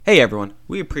Hey everyone,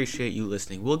 we appreciate you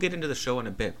listening. We'll get into the show in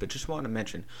a bit, but just want to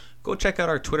mention, go check out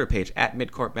our Twitter page at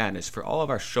Midcourt Madness for all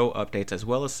of our show updates as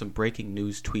well as some breaking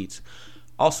news tweets.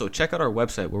 Also, check out our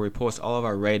website where we post all of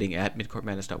our writing at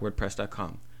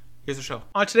midcourtmadness.wordpress.com. Here's the show.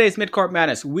 On today's Midcourt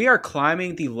Madness, we are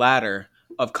climbing the ladder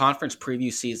of conference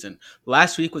preview season.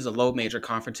 Last week was the low major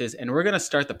conferences, and we're going to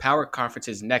start the power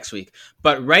conferences next week.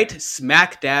 But right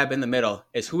smack dab in the middle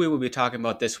is who we will be talking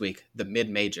about this week, the mid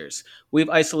majors. We've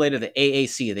isolated the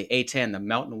AAC, the A10, the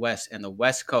Mountain West, and the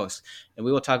West Coast, and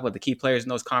we will talk about the key players in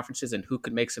those conferences and who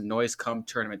could make some noise come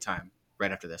tournament time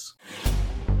right after this.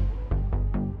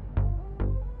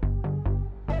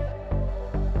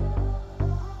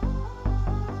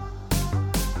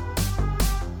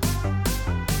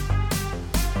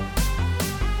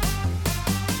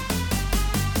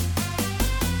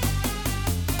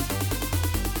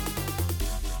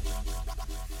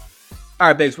 All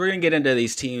right, Biggs, we're going to get into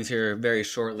these teams here very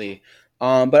shortly.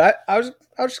 But I was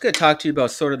just going to talk to you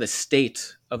about sort of the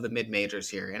state of the mid-majors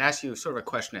here and ask you sort of a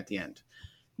question at the end.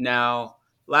 Now,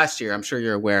 last year, I'm sure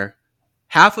you're aware,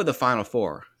 half of the Final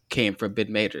Four came from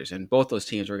mid-majors, and both those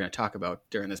teams we're going to talk about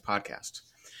during this podcast.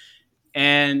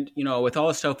 And, with all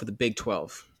the stuff with the Big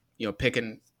 12,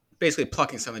 basically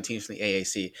plucking some of the teams from the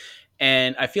AAC.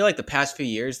 And I feel like the past few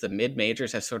years, the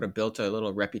mid-majors have sort of built a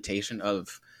little reputation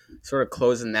of sort of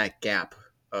closing that gap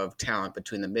of talent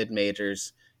between the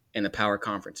mid-majors and the power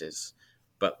conferences.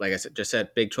 But like I said,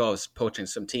 Big 12 is poaching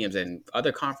some teams, and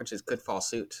other conferences could fall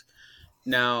suit.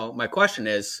 Now, my question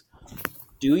is,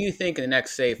 do you think in the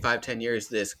next, say, 5-10 years,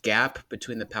 this gap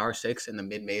between the Power Six and the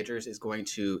mid-majors is going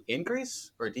to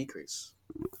increase or decrease?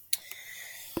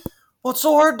 Well, it's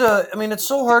so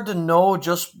hard to know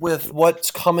just with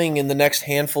what's coming in the next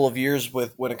handful of years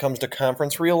when it comes to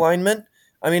conference realignment.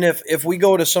 I mean, if we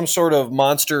go to some sort of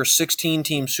monster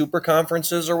 16-team super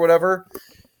conferences or whatever,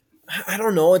 I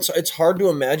don't know. It's hard to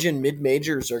imagine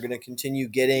mid-majors are going to continue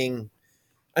getting.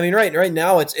 I mean, right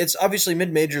now it's obviously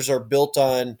mid-majors are built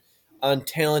on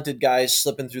talented guys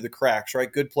slipping through the cracks,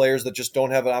 right? Good players that just don't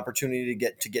have an opportunity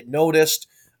to get noticed.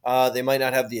 They might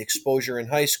not have the exposure in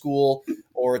high school,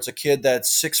 or it's a kid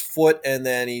that's 6 foot and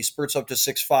then he spurts up to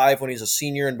 6'5" when he's a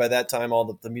senior, and by that time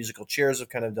all the musical chairs have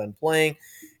kind of done playing.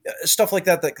 Stuff like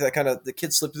that kind of the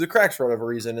kids slip through the cracks for whatever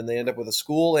reason, and they end up with a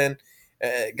school, and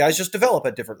guys just develop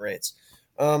at different rates.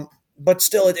 But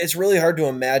still, it's really hard to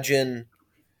imagine.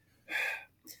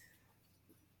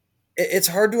 It's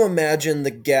hard to imagine the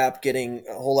gap getting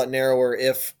a whole lot narrower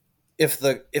if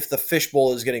the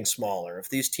fishbowl is getting smaller. If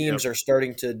these teams are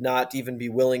starting to not even be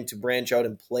willing to branch out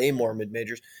and play more mid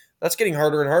majors, that's getting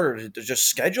harder and harder to just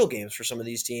schedule games for some of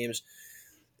these teams.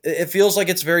 It feels like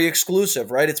it's very exclusive,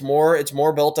 right? It's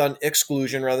more built on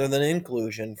exclusion rather than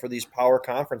inclusion for these power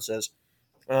conferences.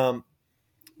 That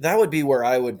would be where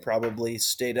I would probably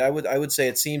state. I would say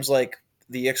it seems like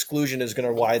the exclusion is going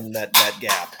to widen that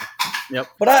gap. Yep.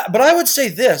 But I would say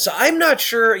this. I'm not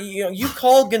sure. You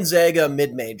call Gonzaga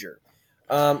mid-major.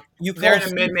 They're in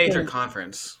a mid-major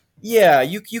conference. Yeah,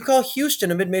 you call Houston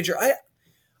a mid-major. I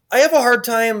have a hard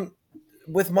time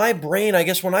with my brain, I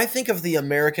guess, when I think of the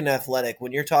American Athletic,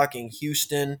 when you're talking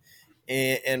Houston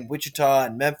and Wichita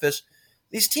and Memphis,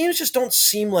 these teams just don't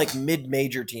seem like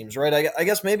mid-major teams, right? I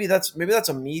guess maybe that's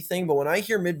a me thing, but when I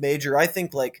hear mid-major, I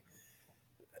think like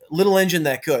little engine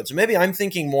that could. So maybe I'm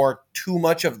thinking more too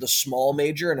much of the small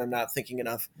major, and I'm not thinking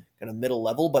enough kind of middle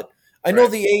level. But I know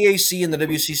the AAC and the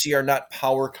WCC are not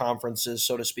power conferences,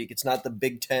 so to speak. It's not the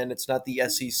Big Ten. It's not the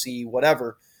SEC,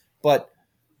 whatever. But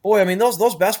boy, I mean, those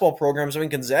basketball programs, I mean,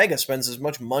 Gonzaga spends as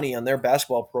much money on their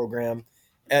basketball program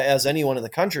as anyone in the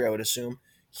country, I would assume.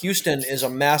 Houston is a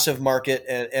massive market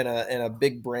and a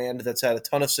big brand that's had a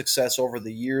ton of success over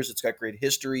the years. It's got great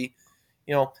history.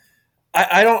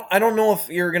 I don't know if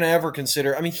you're going to ever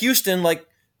consider. I mean, Houston, like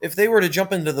if they were to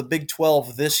jump into the Big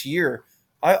 12 this year,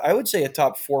 I would say a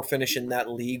top 4 finish in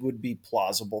that league would be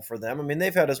plausible for them. I mean,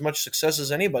 they've had as much success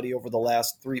as anybody over the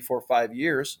last 3, 4, 5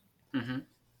 years. Mm-hmm.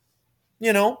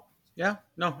 Yeah,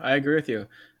 no, I agree with you.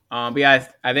 But yeah,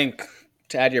 I think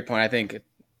to add to your point, I think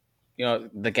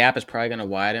the gap is probably going to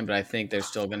widen, but I think there's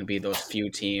still going to be those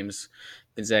few teams,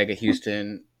 Gonzaga,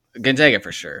 Houston, Gonzaga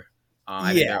for sure.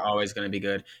 I think they're always going to be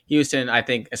good. Houston, I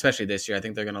think, especially this year, I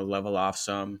think they're going to level off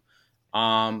some.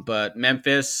 But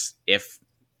Memphis, if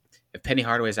Penny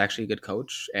Hardaway is actually a good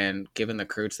coach, and given the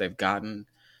recruits they've gotten,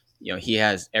 he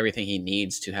has everything he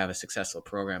needs to have a successful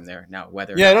program there. Now,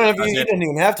 whether he doesn't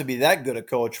even have to be that good a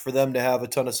coach for them to have a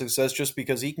ton of success, just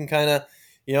because he can kind of,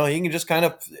 he can just kind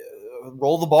of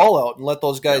roll the ball out and let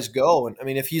those guys go. And I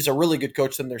mean, if he's a really good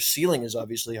coach, then their ceiling is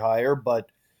obviously higher, but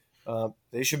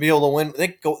they should be able to win.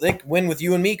 They win with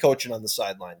you and me coaching on the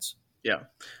sidelines. Yeah,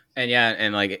 and yeah,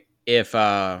 and like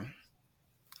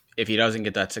if he doesn't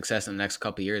get that success in the next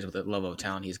couple of years with the level of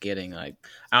talent he's getting, like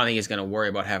I don't think he's going to worry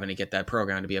about having to get that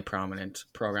program to be a prominent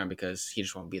program because he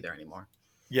just won't be there anymore.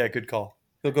 Yeah, good call.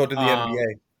 He'll go to the Um,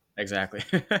 NBA. exactly.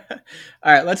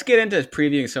 All right, let's get into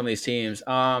previewing some of these teams.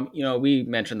 We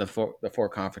mentioned the four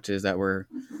conferences that we're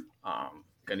going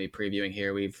to be previewing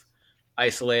here. We've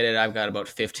isolated. I've got about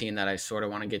 15 that I sort of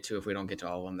want to get to. If we don't get to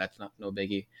all of them, that's not no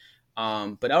biggie.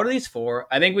 But out of these four,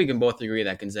 I think we can both agree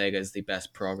that Gonzaga is the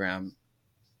best program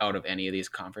out of any of these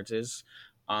conferences.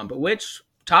 But which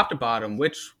top to bottom,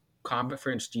 which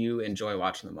conference do you enjoy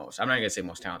watching the most? I'm not gonna say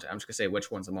most talented. I'm just gonna say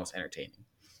which one's the most entertaining.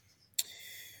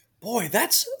 Boy,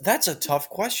 that's a tough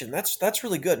question. That's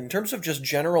really good in terms of just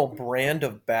general brand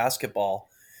of basketball.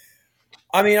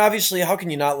 I mean, obviously, how can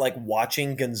you not like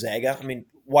watching Gonzaga? I mean,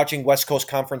 watching West Coast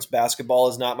Conference basketball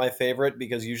is not my favorite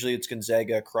because usually it's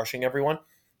Gonzaga crushing everyone.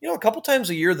 A couple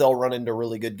times a year they'll run into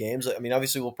really good games. I mean,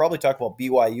 obviously, we'll probably talk about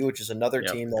BYU, which is another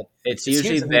Yep. team that It's it usually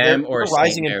seems to me they're, them or they're St.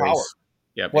 rising in power. Mary's.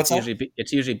 Yep. What's that?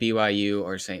 It's usually BYU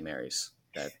or St. Mary's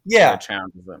that sort Yeah, of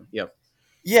challenges them. Yep.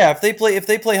 yeah. If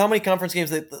they play how many conference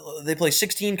games they play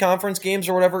 16 conference games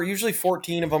or whatever. Usually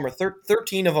 14 of them or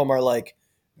 13 of them are like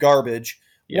garbage.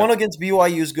 One Yep. against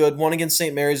BYU is good. One against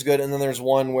St. Mary's good, and then there's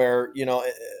one where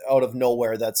out of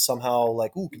nowhere that's somehow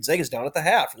like, ooh, Gonzaga's down at the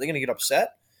half. Are they going to get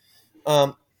upset?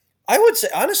 Um, I would say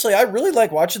honestly, I really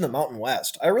like watching the Mountain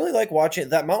West. I really like watching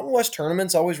that Mountain West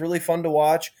tournament's always really fun to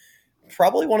watch.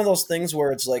 Probably one of those things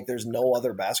where it's like there's no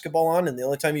other basketball on, and the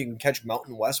only time you can catch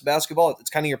Mountain West basketball, it's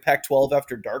kind of your Pac-12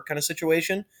 after dark kind of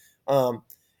situation. Um,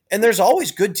 and there's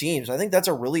always good teams. I think that's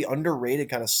a really underrated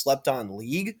kind of slept-on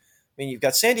league. I mean, you've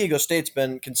got San Diego State's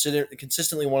been considered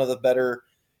consistently one of the better,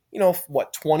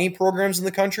 20 programs in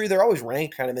the country. They're always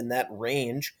ranked kind of in that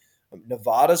range.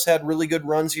 Nevada's had really good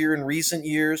runs here in recent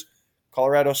years.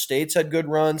 Colorado State's had good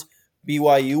runs.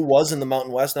 BYU was in the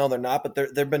Mountain West. Now they're not, but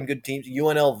there've been good teams.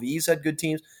 UNLV's had good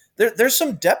teams. There's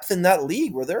some depth in that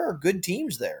league where there are good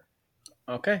teams there.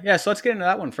 Okay. Yeah. So let's get into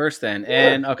that one first then. Sure.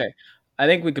 And okay, I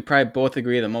think we could probably both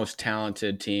agree the most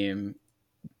talented team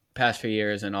past few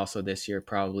years and also this year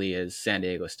probably is San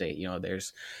Diego State.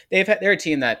 They're a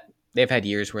team that they've had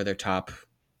years where they're top,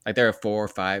 like they're a 4,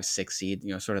 5, 6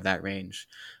 seed, sort of that range.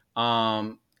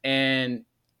 And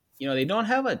they don't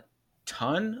have a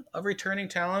ton of returning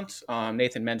talent.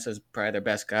 Nathan Mensah is probably their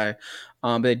best guy,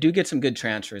 but they do get some good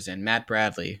transfers in. Matt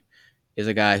Bradley is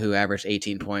a guy who averaged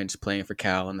 18 points playing for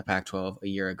Cal in the Pac-12 a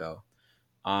year ago.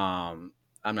 I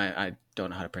don't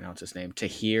know how to pronounce his name.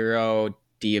 Tahiro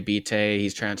Diabite.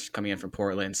 He's coming in from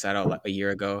Portland. Sat out a year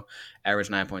ago.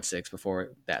 Averaged 9.6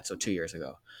 before that, so 2 years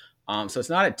ago. So it's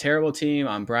not a terrible team.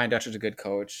 Brian Dutcher's a good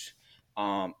coach.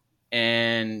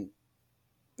 And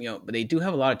but they do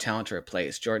have a lot of talent to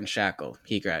replace. Jordan Shackle,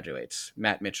 he graduates.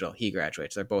 Matt Mitchell, he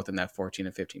graduates. They're both in that 14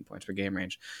 and 15 points per game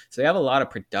range. So they have a lot of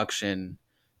production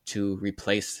to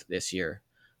replace this year.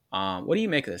 What do you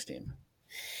make of this team?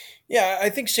 Yeah, I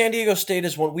think San Diego State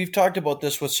is one. We've talked about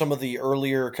this with some of the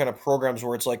earlier kind of programs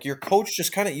where it's like your coach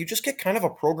you just get kind of a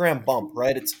program bump,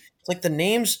 right? It's like the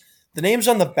names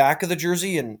on the back of the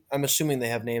jersey, and I'm assuming they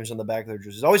have names on the back of their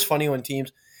jersey. It's always funny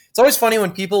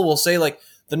when people will say like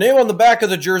the name on the back of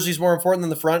the jersey is more important than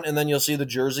the front, and then you'll see the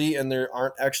jersey and there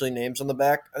aren't actually names on the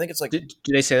back. I think it's like Do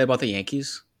they say that about the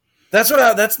Yankees? that's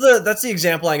the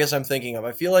example I guess I'm thinking of.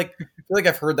 I feel like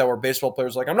I've heard that where baseball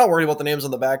players are like, I'm not worried about the names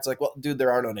on the back. It's like, well, dude,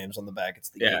 there are no names on the back. It's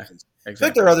the Yeah, Yankees. I feel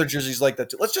like there exactly. are other jerseys like that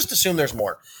too. Let's just assume there's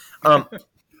more. Um,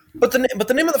 but the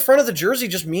name of the front of the jersey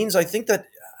just means I think that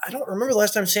I don't remember the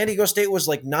last time San Diego State was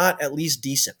like not at least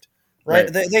decent, right?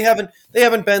 Right. They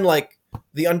haven't been like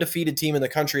the undefeated team in the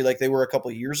country like they were a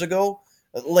couple of years ago,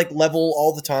 like level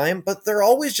all the time. But they're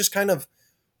always just kind of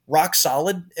rock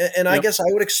solid, and I Yep. guess I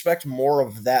would expect more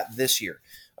of that this year.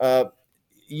 Uh,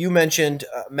 you mentioned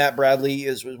Matt Bradley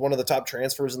was one of the top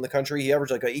transfers in the country. He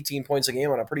averaged like 18 points a game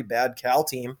on a pretty bad Cal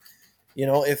team.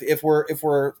 If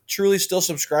we're truly still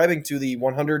subscribing to the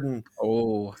 130%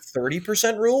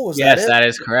 Oh, rule, was that yes, it? that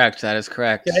is correct. That is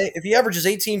correct. Okay, if he averages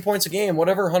 18 points a game,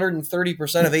 whatever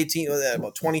 130% of 18,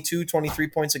 about 22, 23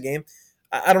 points a game.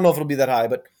 I don't know if it'll be that high,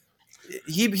 but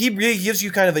he really gives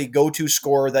you kind of a go-to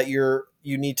scorer that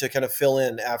you need to kind of fill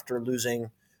in after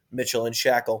losing Mitchell and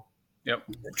Shackle. Yep.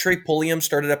 Trey Pulliam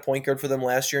started at point guard for them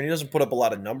last year, and he doesn't put up a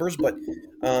lot of numbers, but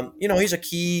he's a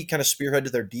key kind of spearhead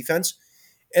to their defense.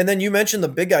 And then you mentioned the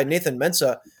big guy Nathan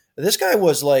Mensah. This guy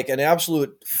was like an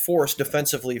absolute force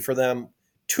defensively for them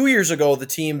 2 years ago. The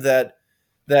team that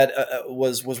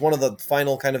was one of the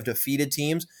final kind of defeated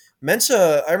teams.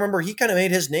 Mensah, I remember he kind of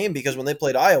made his name because when they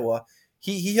played Iowa,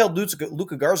 he held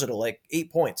Luka Garza to like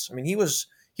 8 points. I mean, he was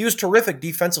he was terrific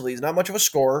defensively. He's not much of a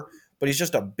scorer, but he's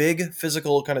just a big,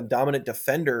 physical, kind of dominant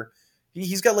defender.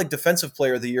 He's got like defensive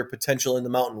player of the year potential in the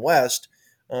Mountain West,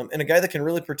 and a guy that can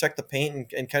really protect the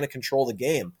paint and kind of control the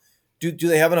game. Do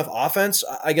they have enough offense?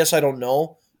 I guess I don't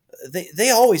know. They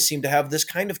always seem to have this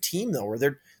kind of team though, where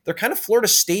they're kind of Florida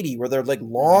Statey, where they're like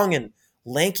long and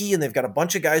lanky, and they've got a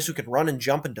bunch of guys who can run and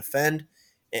jump and defend.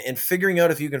 And figuring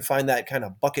out if you can find that kind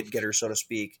of bucket getter, so to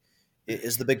speak,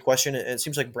 is the big question. And it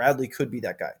seems like Bradley could be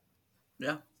that guy.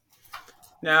 Yeah.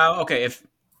 Now, okay, if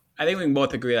I think we can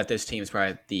both agree that this team is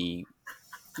probably the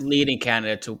leading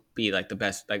candidate to be like the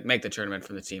best, like make the tournament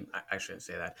from the team. I shouldn't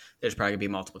say that. There's probably gonna be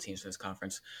multiple teams in this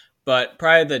conference, but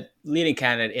probably the leading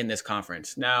candidate in this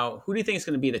conference. Now, who do you think is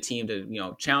going to be the team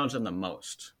to challenge them the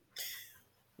most?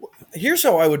 Here's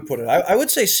how I would put it. I would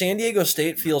say San Diego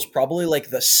State feels probably like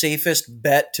the safest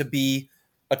bet to be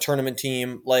a tournament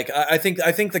team. Like I think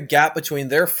the gap between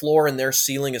their floor and their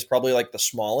ceiling is probably like the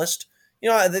smallest.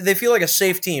 They feel like a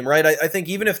safe team, right? I think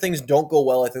even if things don't go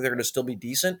well, I think they're going to still be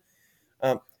decent.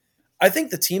 I think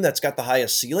the team that's got the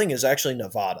highest ceiling is actually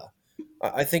Nevada.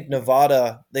 I think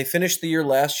Nevada, they finished the year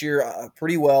last year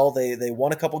pretty well. They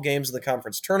won a couple games in the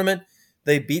conference tournament.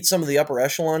 They beat some of the upper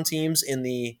echelon teams in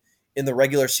the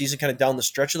regular season, kind of down the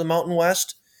stretch of the Mountain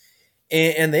West.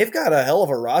 And they've got a hell of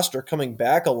a roster coming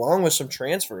back along with some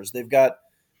transfers. They've got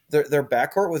their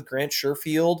backcourt with Grant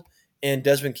Sherfield and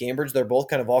Desmond Cambridge. They're both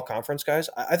kind of all conference guys.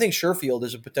 I think Sherfield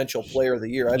is a potential player of the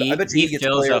year. I bet you he gets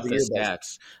fills player up of the the year.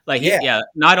 stats. Like, yeah,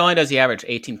 not only does he average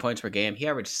 18 points per game, he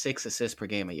averaged 6 assists per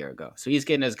game a year ago. So he's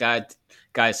getting his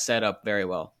guys set up very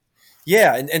well.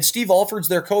 Yeah, and Steve Alford's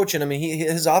their coach, and I mean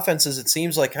his offenses, it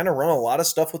seems like, kind of run a lot of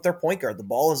stuff with their point guard. The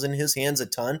ball is in his hands a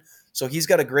ton, so he's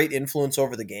got a great influence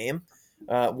over the game.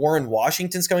 Warren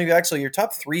Washington's coming back, so your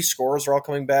top 3 scorers are all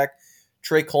coming back.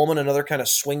 Trey Coleman, another kind of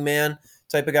swingman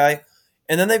type of guy.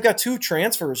 And then they've got 2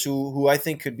 transfers who I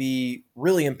think could be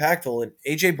really impactful. And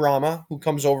AJ Brahma, who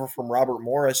comes over from Robert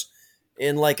Morris,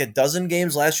 in like a dozen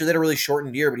games last year. They had a really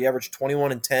shortened year, but he averaged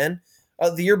 21 and 10.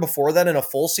 The year before that, in a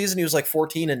full season, he was like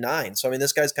 14 and 9. So, I mean,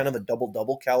 this guy's kind of a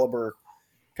double-double caliber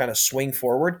kind of swing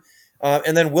forward.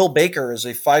 And then Will Baker is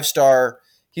a 5-star.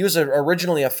 He was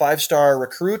originally a 5-star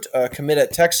recruit, commit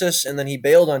at Texas, and then he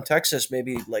bailed on Texas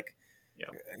maybe like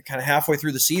kind of halfway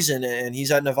through the season, and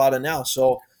he's at Nevada now.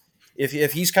 So if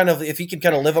he can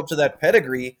kind of live up to that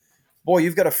pedigree, boy,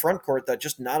 you've got a front court that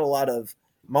just not a lot of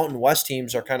Mountain West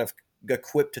teams are kind of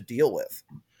equipped to deal with.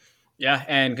 Yeah,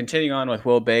 and continuing on with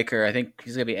Will Baker, I think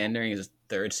he's going to be entering his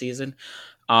 3rd season.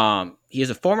 He is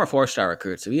a former 4-star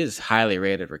recruit, so he is a highly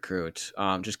rated recruit.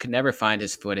 Just could never find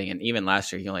his footing, and even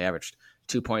last year he only averaged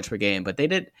 2 points per game. But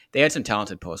they had some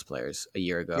talented post players a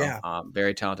year ago. Yeah.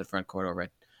 Very talented front court over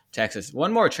at Texas.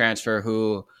 One more transfer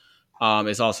who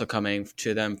is also coming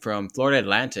to them from Florida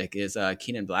Atlantic is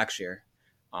Keenan Blackshear.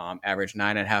 Averaged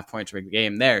 9.5 points per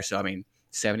game there. So I mean,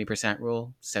 70%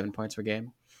 rule, 7 points per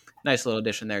game. Nice little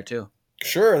addition there too.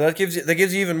 Sure, that gives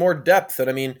you even more depth. And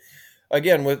I mean,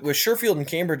 again, with Sherfield and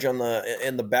Cambridge in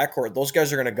the backcourt, those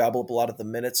guys are going to gobble up a lot of the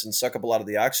minutes and suck up a lot of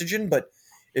the oxygen. But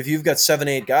if you've got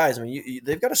 7-8 guys, I mean,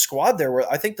 they've got a squad there where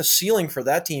I think the ceiling for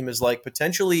that team is like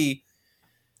potentially.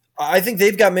 I think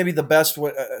they've got maybe the best.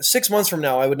 6 months from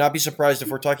now, I would not be surprised if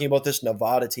we're talking about this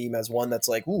Nevada team as one that's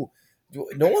like, ooh,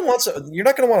 no one wants. You're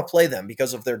not going to want to play them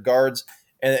because of their guards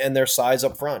and their size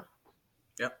up front.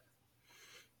 Yep.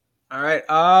 All right.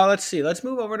 Let's see. Let's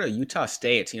move over to Utah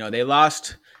State. They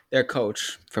lost their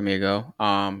coach from a year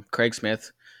ago. Craig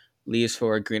Smith leaves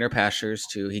for greener pastures.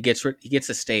 He gets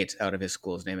the state out of his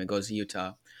school's name and goes to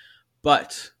Utah.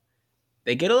 But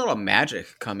they get a little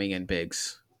magic coming in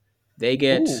bigs. They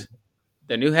get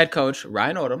the new head coach,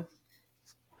 Ryan Odom,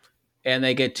 and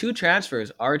they get 2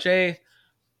 transfers, RJ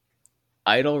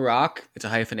Idle Rock, it's a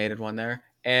hyphenated one there,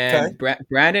 and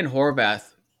Brandon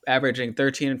Horvath, averaging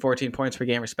 13 and 14 points per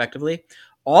game respectively,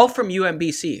 all from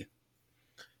UMBC.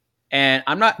 And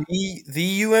I'm not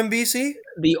the UMBC,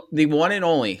 the one and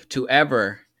only to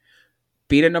ever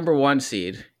beat a number 1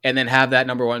 seed and then have that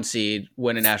number 1 seed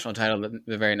win a national title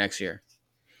the very next year,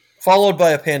 followed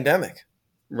by a pandemic.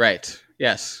 Right.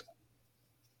 Yes.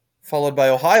 Followed by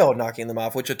Ohio knocking them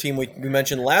off, which a team we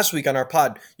mentioned last week on our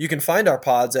pod. You can find our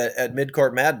pods at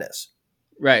Midcourt Madness.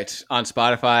 Right. On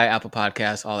Spotify, Apple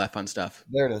Podcasts, all that fun stuff.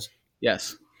 There it is.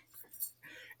 Yes.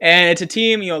 And it's a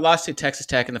team, lost to Texas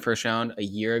Tech in the first round a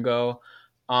year ago.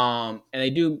 And they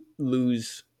do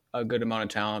lose a good amount of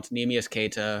talent. Neemias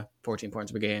Keita, 14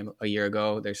 points per game a year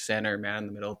ago. Their center, man in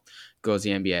the middle, goes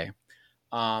the NBA.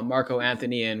 Marco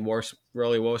Anthony and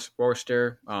Rolly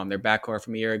Worcester, their backcourt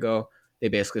from a year ago, they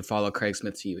basically follow Craig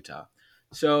Smith to Utah.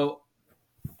 So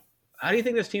How do you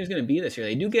think this team's going to be this year?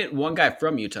 They do get one guy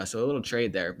from Utah, so a little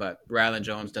trade there, but Rylan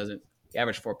Jones doesn't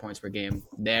average 4 points per game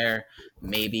there.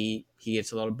 Maybe he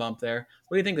gets a little bump there.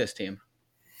 What do you think of this team?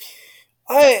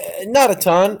 I not a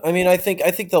ton. I mean, I think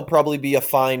they'll probably be a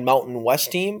fine Mountain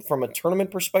West team from a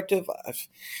tournament perspective.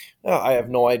 I have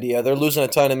no idea. They're losing a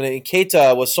ton. I mean,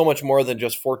 Keita was so much more than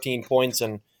just 14 points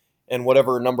and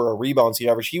whatever number of rebounds he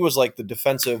averaged. He was like the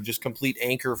defensive, just complete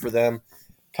anchor for them,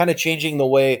 kind of changing the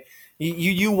way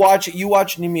you watch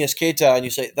Nemias Keita and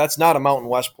you say that's not a Mountain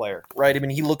West player, right? I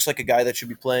mean, he looks like a guy that should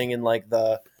be playing in like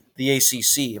the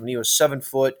ACC. I mean, he was 7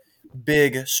 foot,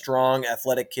 big, strong,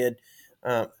 athletic kid.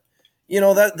 Uh,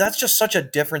 that's just such a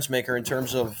difference maker in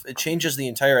terms of it changes the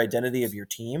entire identity of your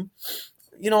team.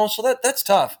 So that's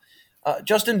tough.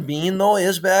 Justin Bean though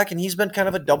is back, and he's been kind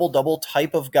of a double double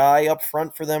type of guy up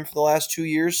front for them for the last 2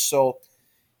 years. So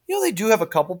they do have a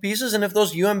couple pieces, and if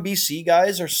those UMBC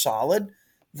guys are solid,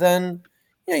 then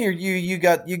you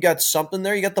got something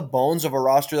there. You got the bones of a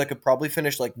roster that could probably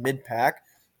finish like mid pack.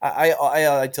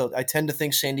 I tend to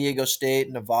think San Diego State,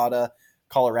 Nevada,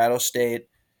 Colorado State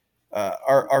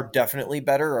are definitely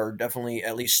better, or definitely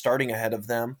at least starting ahead of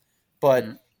them. But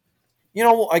Mm.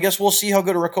 I guess we'll see how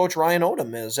good a coach Ryan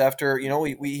Odom is after.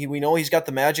 We know he's got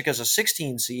the Magic as a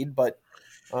 16 seed, but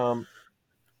um,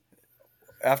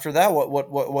 after that,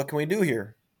 what can we do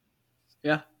here?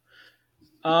 Yeah.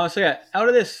 So yeah, out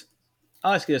of this,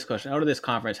 I'll ask you this question: out of this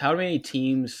conference, how many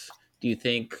teams do you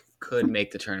think could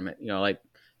make the tournament?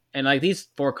 And like these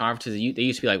four conferences, they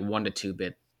used to be like 1 to 2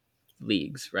 bid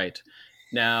leagues, right?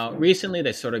 Now, recently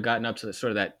they sort of gotten up to the,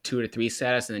 sort of that 2 to 3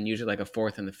 status, and then usually like a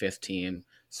fourth and the fifth team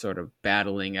sort of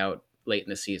battling out late in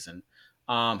the season.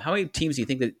 How many teams do you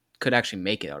think that could actually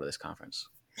make it out of this conference?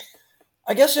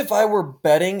 I guess if I were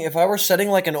betting, if I were setting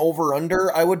like an over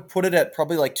under, I would put it at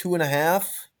probably like 2.5,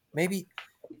 maybe.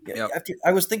 Yeah, Yep.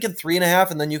 I was thinking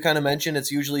 3.5, and then you kind of mentioned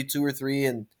it's usually 2 or 3,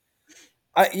 and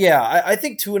I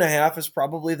think 2.5 is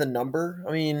probably the number.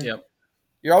 I mean, Yep.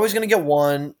 you're always going to get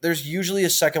one. There's usually a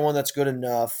second one that's good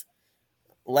enough.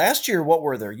 Last year, what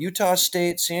were there? Utah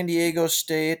State, San Diego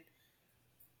State.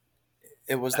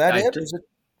 It was that I it?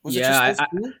 Was it Yeah, just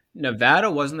those two? Nevada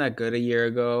wasn't that good a year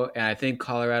ago, and I think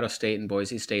Colorado State and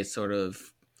Boise State sort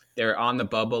of they were on the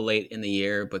bubble late in the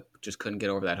year, but just couldn't get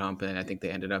over that hump, and I think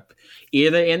they ended up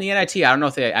either in the NIT. I don't know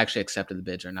if they actually accepted the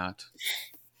bids or not.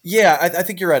 Yeah, I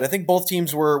think you're right. I think both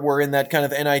teams were in that kind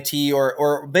of NIT,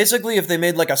 or basically if they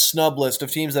made like a snub list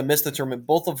of teams that missed the tournament,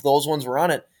 both of those ones were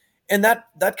on it. And that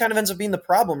kind of ends up being the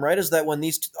problem, right? Is that when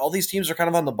all these teams are kind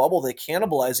of on the bubble, they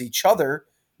cannibalize each other,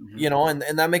 Hmm.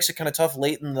 and that makes it kind of tough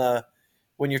late in the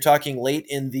when you're talking late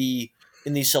in the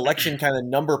selection kind of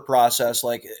number process.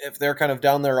 Like if they're kind of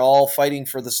down there all fighting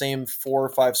for the same 4 or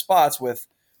 5 spots with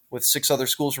six other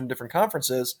schools from different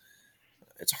conferences,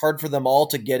 it's hard for them all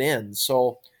to get in.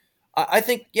 So I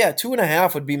think, yeah,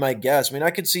 2.5 would be my guess. I mean,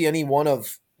 I could see any one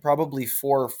of probably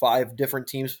 4 or 5 different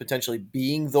teams potentially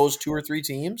being those 2 or 3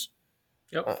 teams.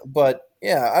 Yep. But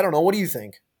yeah, I don't know. What do you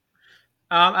think?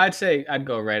 I'd say I'd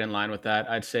go right in line with that.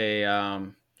 I'd say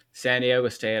San Diego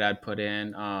State. I'd put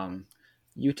in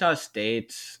Utah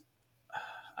State.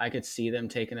 I could see them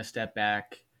taking a step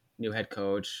back. New head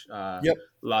coach, Yep.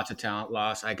 lots of talent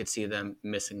loss. I could see them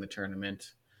missing the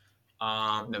tournament.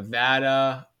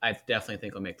 Nevada, I definitely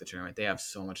think will make the tournament. They have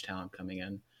so much talent coming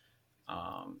in.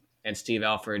 And Steve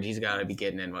Alford, he's got to be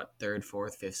getting in what third,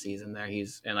 fourth, fifth season there.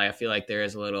 And I feel like there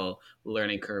is a little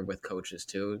learning curve with coaches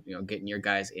too. Getting your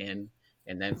guys in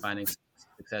and then finding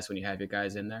success when you have your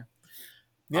guys in there.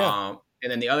 Yeah.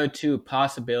 And then the other two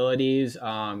possibilities,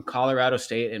 Colorado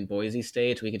State and Boise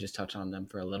State. We could just touch on them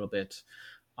for a little bit.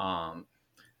 Um,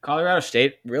 Colorado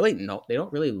State really no, they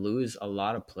don't really lose a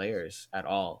lot of players at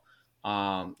all.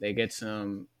 They get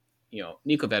some,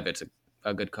 Nico Vedvic's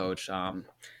a good coach.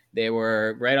 They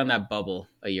were right on that bubble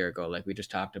a year ago, like we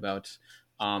just talked about.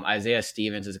 Isaiah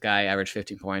Stevens, this guy, averaged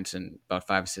 15 points and about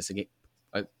 5 assists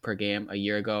per game a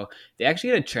year ago. They actually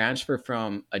had a transfer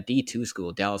from a D2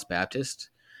 school, Dallas Baptist.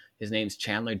 His name's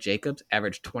Chandler Jacobs,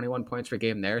 averaged 21 points per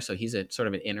game there, so he's a sort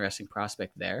of an interesting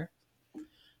prospect there.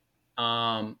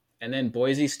 And then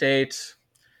Boise State,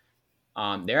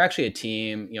 they're actually a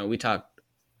team. We talked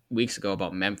weeks ago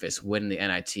about Memphis winning the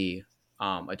NIT.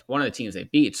 One of the teams they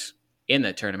beat in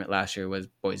the tournament last year was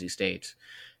Boise State,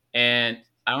 and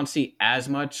I don't see as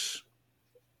much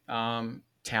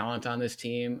talent on this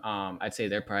team. I'd say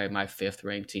they're probably my fifth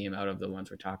ranked team out of the ones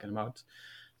we're talking about.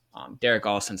 Derek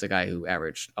Olson's a guy who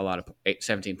averaged a lot of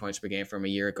 17 points per game from a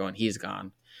year ago, and he's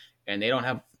gone. And they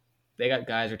got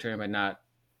guys returning, but not.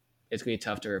 It's gonna be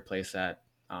tough to replace that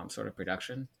sort of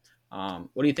production.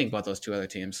 What do you think about those two other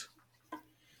teams?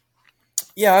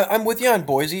 Yeah, I'm with you on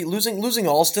Boise. Losing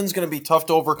Alston's going to be tough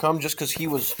to overcome just because he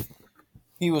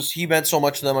meant so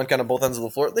much to them on kind of both ends of the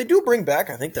floor. They do bring back,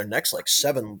 I think, their next like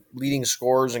seven leading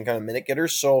scorers and kind of minute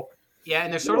getters. So Yeah,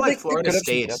 and they're you sort know of like they Florida could have some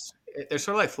State. depth. They're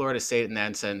sort of like Florida State in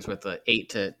that sense with the 8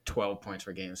 to 12 points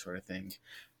per game sort of thing.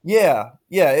 Yeah,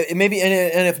 yeah. Maybe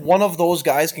and if one of those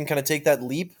guys can kind of take that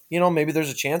leap, maybe there's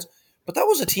a chance. But that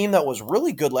was a team that was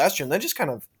really good last year, and then just kind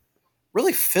of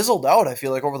really fizzled out. I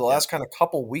feel like over the Yeah. last kind of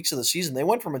couple weeks of the season, they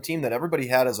went from a team that everybody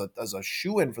had as a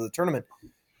shoe in for the tournament.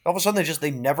 All of a sudden,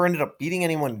 they never ended up beating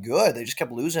anyone good. They just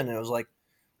kept losing, and it was like,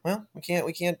 well, we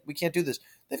can't do this.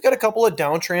 They've got a couple of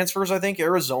down transfers. I think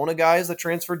Arizona guys that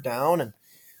transferred down, and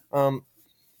um,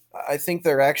 I think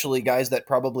they're actually guys that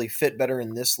probably fit better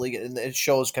in this league, and it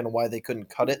shows kind of why they couldn't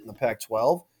cut it in the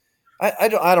Pac-12. I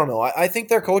don't know. I think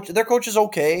their coach is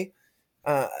okay.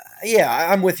 Uh,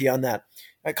 yeah, I'm with you on that.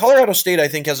 Colorado State, I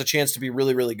think, has a chance to be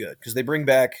really, really good because they bring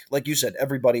back, like you said,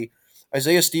 everybody.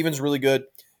 Isaiah Stevens really good.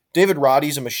 David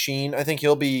Roddy's a machine. I think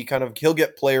he'll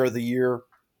get Player of the Year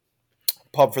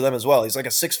pub for them as well. He's like a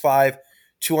 6'5",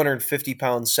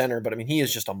 250-pound center, but I mean he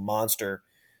is just a monster.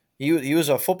 He was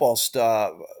a football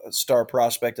star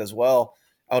prospect as well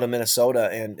out of Minnesota,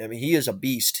 and I mean he is a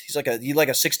beast. He's like a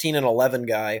 16-11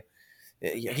 guy.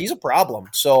 He's a problem.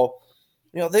 So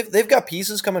they've got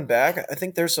pieces coming back. I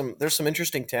think there's some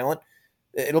interesting talent.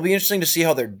 It'll be interesting to see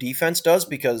how their defense does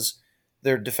because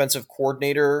their defensive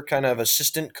coordinator, kind of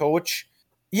assistant coach.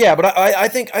 Yeah, but I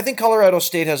think Colorado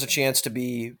State has a chance to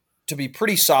be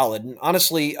pretty solid. And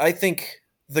honestly, I think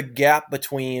the gap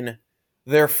between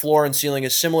their floor and ceiling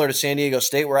is similar to San Diego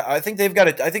State, where I think they've got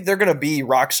it. I think they're going to be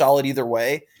rock solid either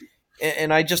way.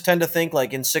 And I just tend to think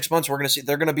like in 6 months we're going to see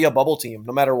they're going to be a bubble team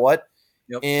no matter what.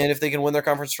 Yep. And if they can win their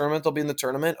conference tournament, they'll be in the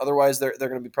tournament. Otherwise, they're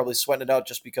going to be probably sweating it out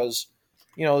just because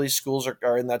these schools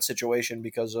are in that situation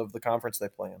because of the conference they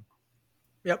play in.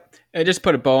 Yep. And just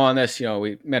put a bow on this,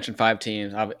 we mentioned 5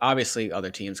 teams. Obviously,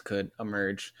 other teams could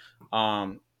emerge.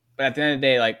 But at the end of the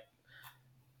day, like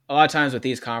a lot of times with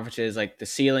these conferences, like the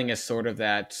ceiling is sort of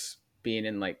that being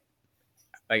in like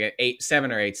an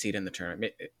 7 or 8 seed in the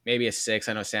tournament, maybe a 6.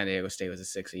 I know San Diego State was a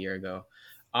 6 a year ago.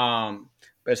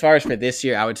 But as far as for this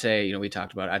year, I would say, we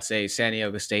talked about it. I'd say San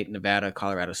Diego State, Nevada,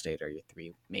 Colorado State are your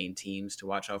 3 main teams to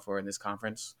watch out for in this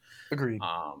conference. Agreed.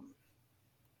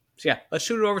 So yeah, let's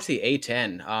shoot it over to the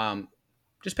A10.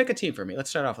 Just pick a team for me. Let's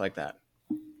start off like that.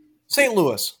 St.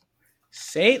 Louis.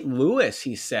 St. Louis,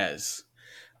 he says.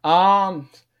 I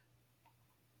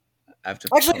have to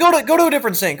Actually, go to a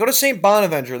different Saint. Go to Saint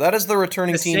Bonaventure. That is the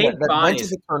returning the team St. that went to Bonnie's.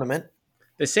 the tournament.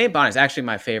 The St. Bonnie is actually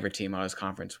my favorite team out of this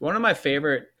conference. One of my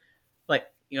favorite, like,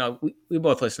 we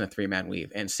both listen to Three Man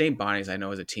Weave, and St. Bonnie's I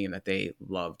know is a team that they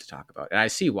love to talk about, and I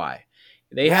see why.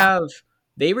 Yeah.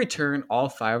 They return all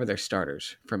 5 of their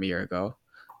starters from a year ago.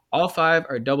 All 5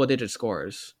 are double-digit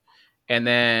scorers, and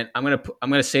then I'm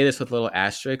gonna say this with a little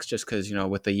asterisk, just because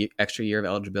with the extra year of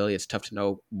eligibility, it's tough to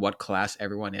know what class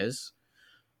everyone is.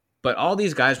 But all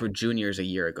these guys were juniors a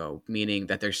year ago, meaning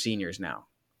that they're seniors now.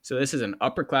 So this is an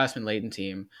upperclassman laden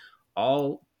team,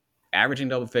 all averaging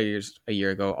double figures a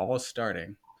year ago, all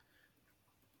starting.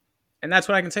 And that's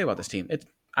what I can say about this team.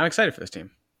 I'm excited for this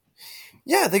team.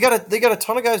 Yeah, they got a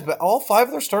ton of guys, but all 5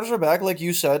 of their starters are back, like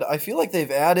you said. I feel like they've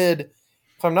added,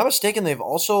 if I'm not mistaken, they've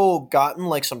also gotten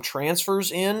like some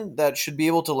transfers in that should be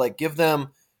able to like give them.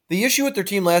 The issue with their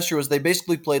team last year was they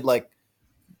basically played like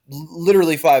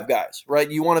literally 5 guys,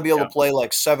 right? You want to be able Yeah. to play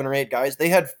like 7 or 8 guys. They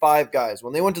had 5 guys.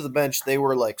 When they went to the bench, they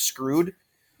were like screwed.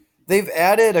 They've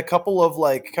added a couple of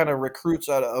like kind of recruits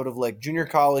out of like junior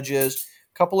colleges,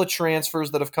 a couple of transfers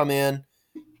that have come in.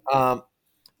 Um,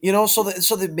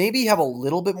 so they maybe have a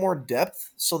little bit more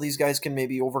depth, so these guys can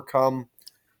maybe overcome,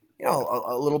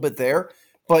 a little bit there.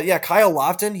 But yeah, Kyle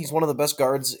Lofton, he's one of the best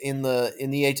guards in the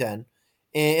A10,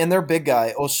 and their big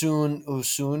guy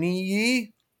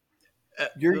Osuni.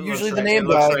 You're It looks usually the right. It name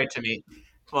looks guy. right to me.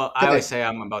 Well, I Okay, always say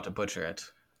I'm about to butcher it, so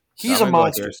I'm he's a gonna go with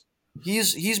monster.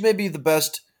 yours. He's maybe the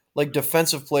best like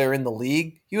defensive player in the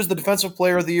league. He was the defensive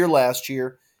player of the year last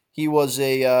year. He was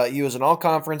an all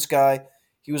conference guy.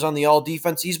 He was on the all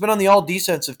defense. He's been on the all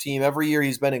defensive team every year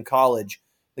he's been in college.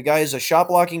 The guy is a shot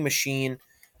blocking machine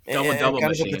Double and double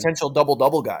kind of a machine. potential double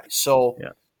double guy. So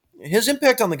Yeah. his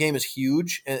impact on the game is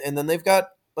huge. And then they've got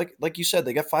like you said,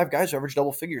 they got 5 guys who average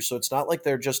double figures. So it's not like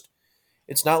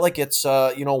it's not like it's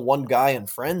one guy and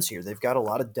friends here. They've got a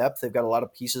lot of depth. They've got a lot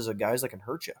of pieces of guys that can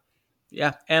hurt you.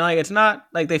 Yeah, and like it's not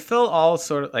like they fill all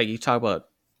sort of like you talk about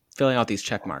filling out these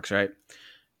check marks, right?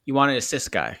 You want an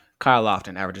assist guy. Kyle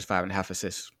Lofton averages 5.5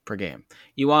 assists per game.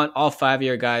 You want all 5 of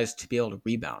your guys to be able to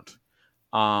rebound.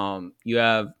 You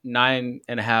have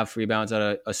 9.5 rebounds out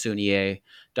of Asunier.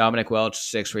 Dominic Welch,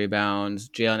 6 rebounds.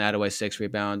 Jalen Attaway, 6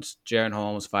 rebounds. Jaron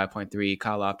Holmes, 5.3.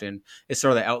 Kyle Lofton is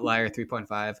sort of the outlier,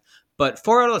 3.5. But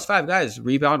 4 out of those 5 guys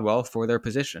rebound well for their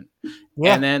position.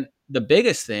 Yeah. And then the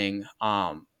biggest thing,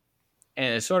 and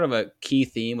it's sort of a key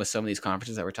theme with some of these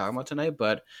conferences that we're talking about tonight,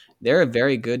 but they're a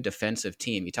very good defensive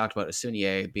team. You talked about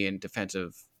Asunier being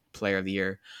defensive player of the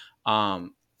year.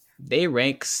 They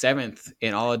rank 7th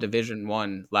in all of Division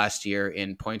One last year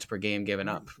in points per game given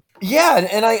up. Yeah,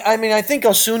 and I mean, I think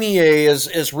Osunier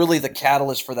is really the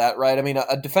catalyst for that, right? I mean,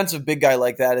 a defensive big guy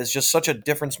like that is just such a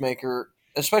difference maker,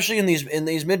 especially in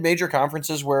these mid major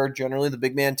conferences where generally the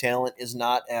big man talent is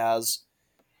not as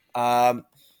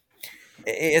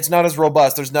it's not as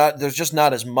robust. There's just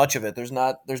not as much of it. There's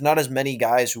not as many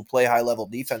guys who play high level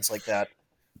defense like that.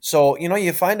 So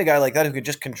you find a guy like that who could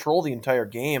just control the entire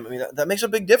game. I mean, that makes a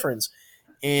big difference,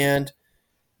 and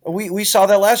we saw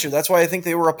that last year. That's why I think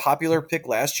they were a popular pick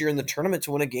last year in the tournament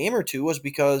to win a game or two, was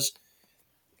because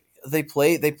they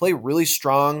play really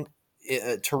strong,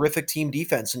 terrific team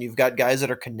defense, and you've got guys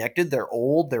that are connected. They're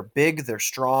old, they're big, they're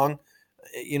strong.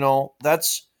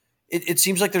 That's it. It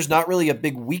seems like there's not really a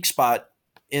big weak spot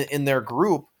in their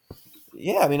group.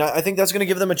 Yeah, I mean, I think that's going to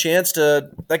give them a chance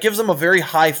that gives them a very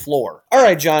high floor. All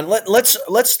right, John, let's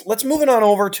move it on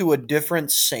over to a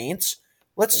different Saints.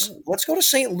 Let's go to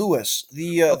St. Louis,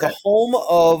 the home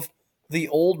of the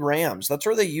old Rams. That's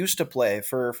where they used to play.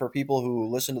 For people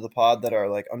who listen to the pod that are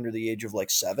like under the age of like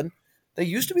 7, they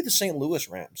used to be the St. Louis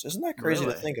Rams. Isn't that crazy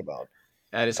to think about?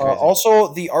 That is crazy.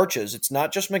 Also, the arches. It's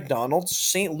not just McDonald's.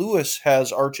 St. Louis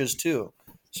has arches too.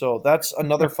 So that's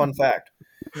another fun fact.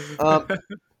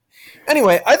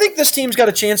 Anyway, I think this team's got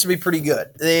a chance to be pretty good.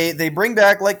 They bring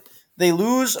back, they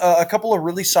lose a couple of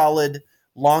really solid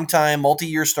long-time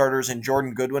multi-year starters in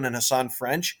Jordan Goodwin and Hassan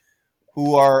French,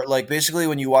 who are like basically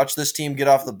when you watch this team get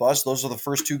off the bus, those are the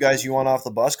first 2 guys you want off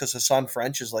the bus, because Hassan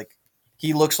French is like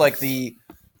he looks like the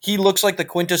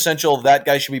quintessential that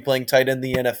guy should be playing tight end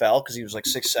in the NFL, because he was like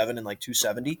 6'7" and like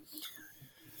 270.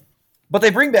 But they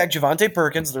bring back Javonte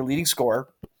Perkins, their leading scorer,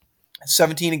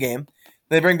 17 a game.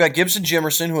 They bring back Gibson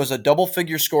Jimerson, who was a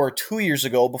double-figure scorer 2 years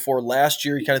ago. Before last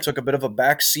year, he kind of took a bit of a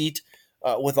back seat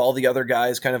with all the other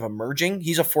guys kind of emerging.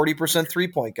 He's a 40%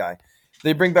 three-point guy.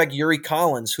 They bring back Yuri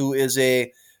Collins, who is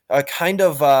a kind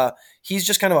of he's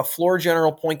just kind of a floor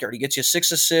general point guard. He gets you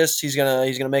 6 assists. He's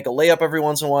gonna make a layup every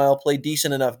once in a while, play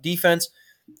decent enough defense,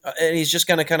 and he's just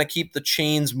gonna kind of keep the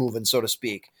chains moving, so to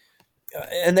speak.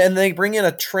 And then they bring in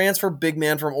a transfer big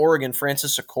man from Oregon,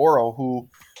 Francis Okoro, who,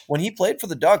 when he played for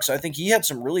the Ducks, I think he had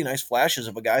some really nice flashes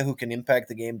of a guy who can impact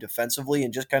the game defensively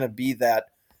and just kind of be that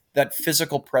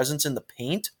physical presence in the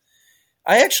paint.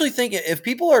 I actually think if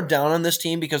people are down on this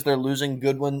team because they're losing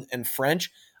Goodwin and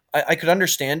French, I could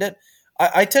understand it.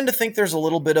 I tend to think there's a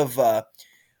little bit of I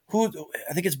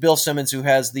think it's Bill Simmons who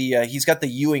has he's got the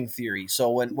Ewing theory.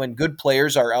 So when good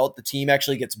players are out, the team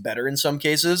actually gets better in some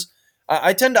cases.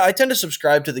 I tend to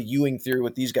subscribe to the Ewing theory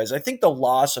with these guys. I think the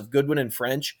loss of Goodwin and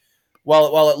French,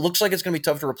 while it looks like it's going to be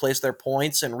tough to replace their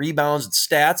points and rebounds and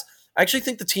stats, I actually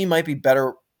think the team might be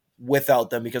better without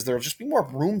them because there'll just be more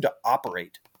room to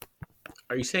operate.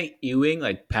 Are you saying Ewing,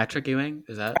 like Patrick Ewing?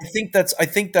 Is that? I think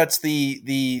that's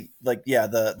the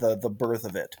birth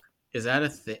of it. Is that a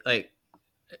thing? Like,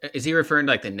 is he referring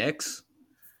to like the Knicks?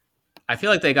 I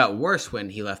feel like they got worse when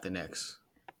he left the Knicks.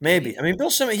 Maybe. I mean,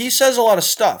 Bill Simmons, he says a lot of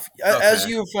stuff. Okay. As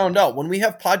you have found out, when we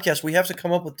have podcasts, we have to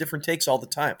come up with different takes all the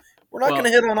time. We're not going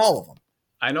to hit on all of them.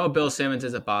 I know Bill Simmons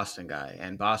is a Boston guy,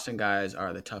 and Boston guys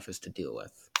are the toughest to deal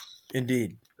with.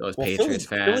 Indeed. Those Patriots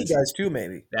fans. Philly guys too,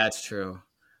 maybe. That's true.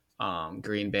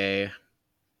 Green Bay.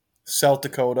 South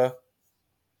Dakota.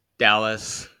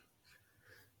 Dallas.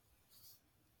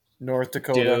 North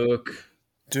Dakota.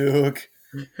 Duke.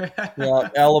 Yeah,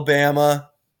 Alabama.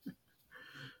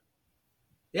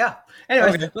 Yeah.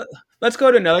 Anyways, let's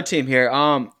go to another team here.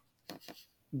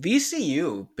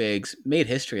 VCU Bigs made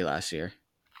history last year.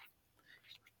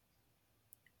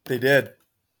 They did.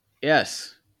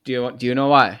 Yes. Do you know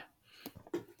why?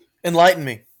 Enlighten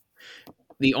me.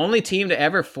 The only team to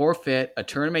ever forfeit a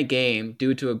tournament game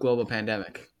due to a global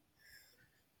pandemic.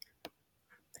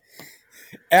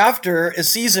 After a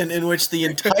season in which the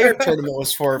entire tournament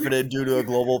was forfeited due to a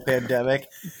global pandemic.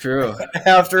 True.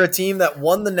 After a team that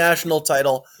won the national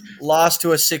title lost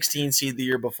to a 16 seed the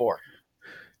year before.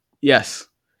 Yes.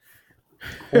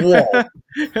 Whoa.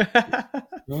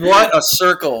 What a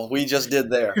circle we just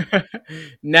did there.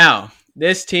 Now,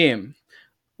 this team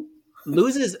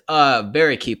loses a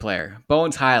very key player,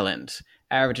 Bones Highland,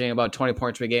 averaging about 20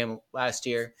 points per game last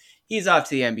year. He's off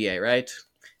to the NBA, right?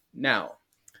 Now,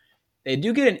 they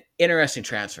do get an interesting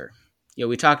transfer.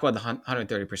 We talked about the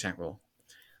 130% rule.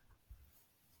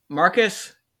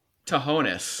 Marcus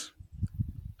Tajonis,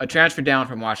 a transfer down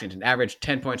from Washington, averaged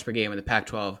 10 points per game in the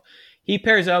Pac-12. He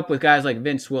pairs up with guys like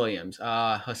Vince Williams,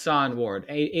 Hassan Ward,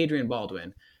 Adrian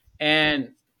Baldwin,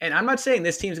 and I'm not saying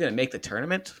this team's going to make the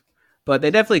tournament, but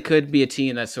they definitely could be a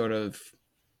team that sort of,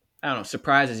 I don't know,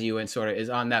 surprises you and sort of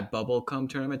is on that bubble come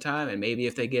tournament time. And maybe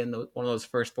if they get in one of those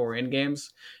first 4 in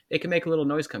games, they can make a little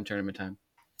noise come tournament time.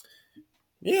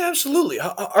 Yeah, absolutely.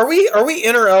 Are we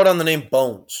in or out on the name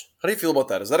Bones? How do you feel about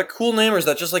that? Is that a cool name or is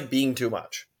that just like being too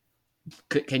much?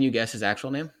 Can you guess his actual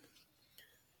name?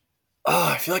 Oh,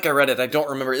 I feel like I read it. I don't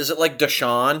remember. Is it like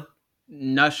Deshaun?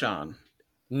 Nushan.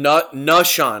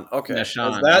 Nushan. Okay.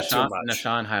 Nushan. Is that too much?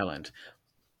 Nushan Highland.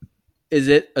 Is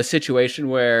it a situation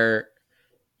where,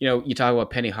 you talk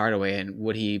about Penny Hardaway and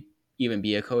would he even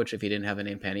be a coach if he didn't have the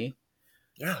name Penny?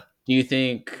 Yeah. Do you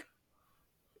think,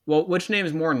 which name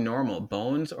is more normal,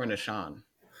 Bones or Nushan?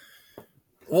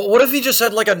 Well, what if he just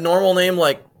had like a normal name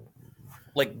like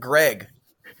Greg?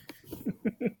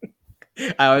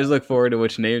 I always look forward to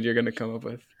which names you're going to come up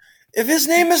with. If his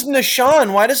name is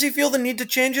Nushan, why does he feel the need to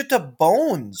change it to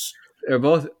Bones? They're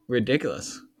both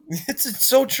ridiculous. It's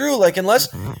so true. Like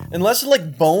unless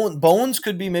like Bones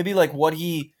could be maybe like what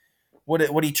he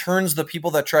turns the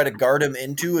people that try to guard him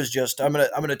into is just I'm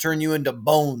gonna turn you into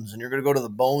bones and you're gonna go to the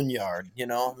boneyard.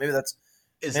 Maybe that's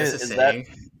is this a saying?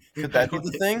 Could that be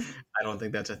the thing? I don't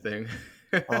think that's a thing.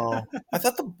 Oh, I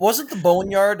thought wasn't the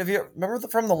boneyard? Have you remember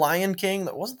from the Lion King?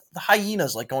 That wasn't the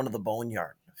hyenas like going to the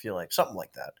boneyard. I feel like something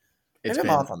like that. Maybe I'm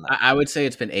off on that. I would say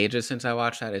it's been ages since I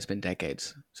watched that. It's been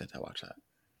decades since I watched that.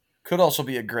 Could also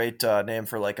be a great name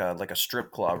for like a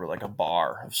strip club or like a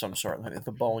bar of some sort, like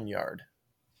the Boneyard.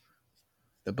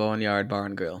 The Boneyard Bar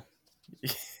and Grill.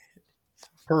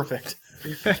 Perfect.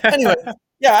 Anyway,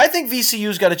 yeah, I think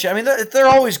VCU's got a chance. I mean, they're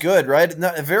always good, right?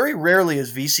 Very rarely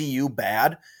is VCU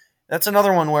bad. That's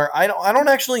another one where I don't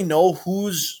actually know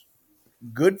who's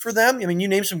good for them. I mean, you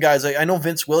name some guys. I know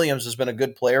Vince Williams has been a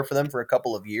good player for them for a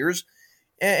couple of years,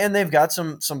 and they've got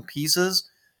some pieces.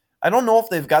 I don't know if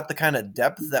they've got the kind of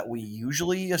depth that we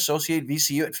usually associate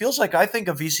VCU. It feels like I think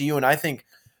of VCU and I think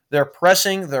they're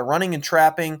pressing, they're running and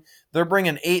trapping, they're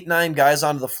bringing 8-9 guys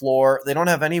onto the floor. They don't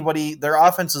have anybody. Their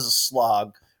offense is a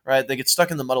slog, right? They get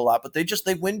stuck in the mud a lot, but they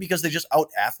win because they just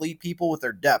out-athlete people with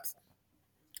their depth.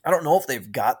 I don't know if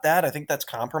they've got that. I think that's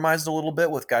compromised a little bit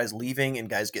with guys leaving and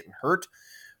guys getting hurt,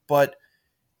 but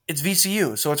it's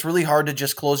VCU, so it's really hard to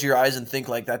just close your eyes and think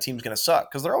like that team's going to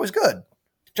suck because they're always good.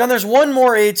 John, there's one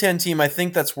more A-10 team I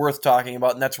think that's worth talking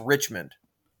about, and that's Richmond.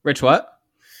 Rich what?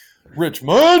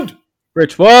 Richmond!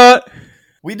 Rich what?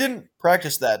 We didn't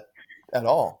practice that at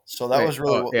all, so that was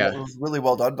really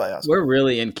well done by us. We're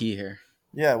really in key here.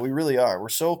 Yeah, we really are. We're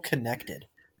so connected.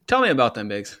 Tell me about them,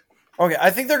 Biggs. Okay, I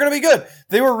think they're going to be good.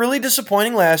 They were really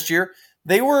disappointing last year.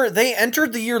 They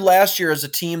entered the year last year as a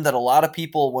team that a lot of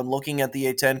people, when looking at the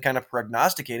A-10 kind of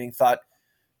prognosticating, thought,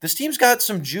 this team's got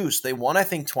some juice. They won, I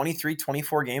think, 23,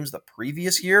 24 games the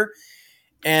previous year.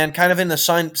 And kind of in the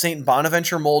St.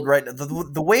 Bonaventure mold right now.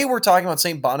 The way we're talking about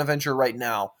St. Bonaventure right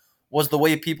now was the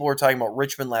way people were talking about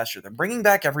Richmond last year. They're bringing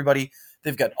back everybody.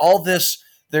 They've got all this.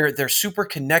 They're super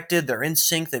connected. They're in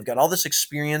sync. They've got all this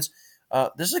experience.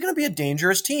 This is going to be a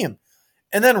dangerous team.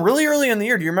 And then really early in the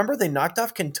year, do you remember they knocked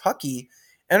off Kentucky?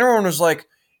 And everyone was like,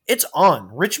 it's on.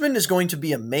 Richmond is going to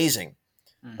be amazing.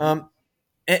 Mm-hmm.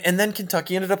 And then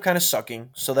Kentucky ended up kind of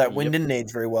sucking, so that win didn't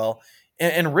age very well.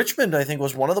 And Richmond, I think,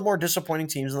 was one of the more disappointing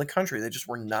teams in the country. They just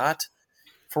were not,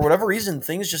 for whatever reason,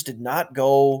 things just did not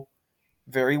go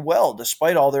very well,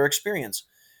 despite all their experience.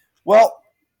 Well,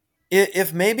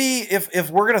 if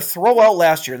we're going to throw out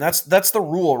last year, and that's the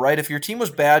rule, right? If your team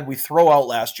was bad, we throw out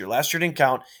last year. Last year didn't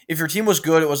count. If your team was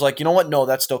good, it was like, you know what? No,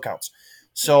 that still counts.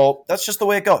 So that's just the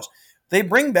way it goes. They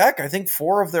bring back, I think,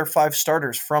 4 of their 5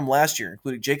 starters from last year,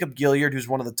 including Jacob Gilliard, who's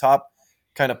one of the top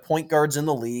kind of point guards in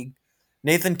the league.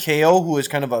 Nathan Kao, who is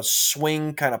kind of a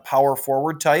swing kind of power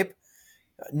forward type.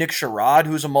 Nick Sherrod,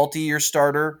 who's a multi-year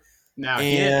starter. Now,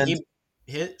 I'm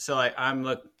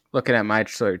looking at my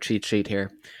sort of cheat sheet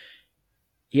here.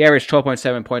 He averaged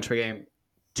 12.7 points per game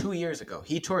 2 years ago.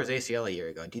 He tore his ACL a year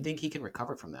ago. Do you think he can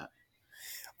recover from that?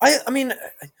 I mean,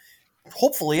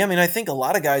 hopefully. I mean, I think a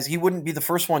lot of guys, he wouldn't be the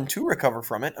first one to recover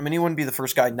from it. I mean, he wouldn't be the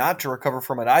first guy not to recover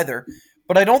from it either.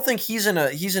 But I don't think he's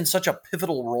in such a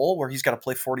pivotal role where he's got to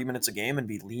play 40 minutes a game and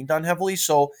be leaned on heavily.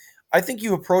 So I think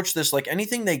you approach this like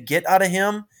anything they get out of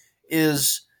him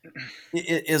is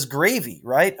gravy,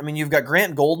 right? I mean, you've got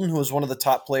Grant Golden, who is one of the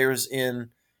top players in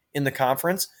the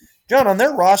conference. John, on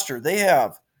their roster, they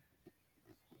have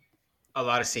a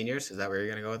lot of seniors. Is that where you're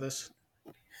going to go with this?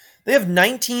 They have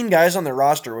 19 guys on their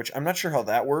roster, which I'm not sure how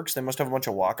that works. They must have a bunch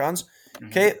of walk-ons. Mhm.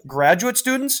 Okay, graduate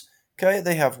students. Okay,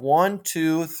 they have 1,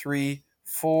 2, 3,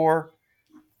 4,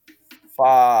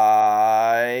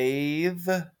 5,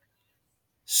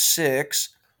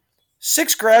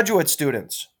 6 graduate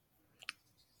students.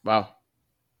 Wow.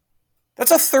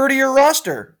 That's a 30-year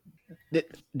roster.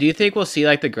 Do you think we'll see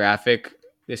like the graphic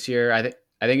this year? I think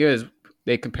it was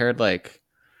they compared like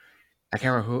I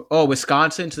can't remember who. Oh,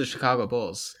 Wisconsin to the Chicago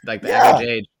Bulls, like the average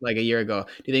Yeah, age like a year ago.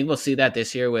 Do you think we'll see that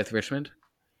this year with Richmond?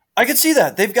 I could see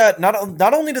that. They've got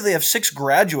not only do they have 6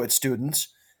 graduate students,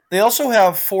 they also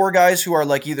have 4 guys who are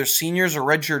like either seniors or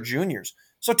redshirt juniors.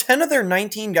 So 10 of their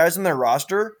 19 guys on their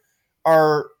roster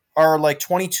are like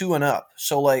 22 and up.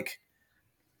 So like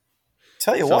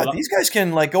tell you So what, these guys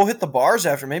can like go hit the bars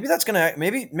after. Maybe that's gonna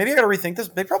maybe I gotta rethink this.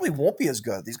 They probably won't be as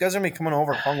good. These guys are gonna be coming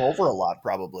over hung over a lot,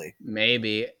 probably.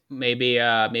 maybe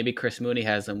Chris Mooney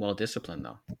has them well disciplined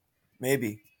though.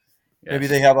 Maybe. Yes,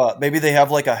 Maybe they have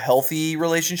like a healthy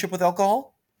relationship with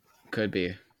alcohol. could be.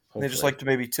 They just Hopefully, like to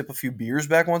maybe tip a few beers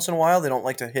back once in a while. They don't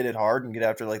like to hit it hard and get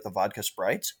after like the vodka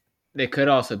sprites. they could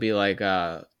also be like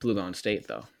Blue Mountain State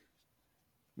though.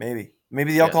 Maybe.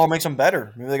 Maybe the Yes, alcohol makes them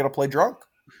better. Maybe they gotta play drunk.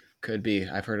 could be.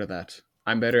 I've heard of that.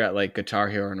 I'm better at like Guitar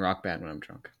Hero and Rock Band when I'm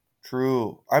drunk.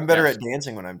 True. I'm better Yes, at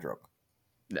dancing when I'm drunk.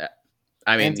 that.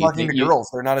 I And mean, talking to girls.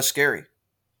 They're not as scary.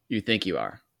 you think you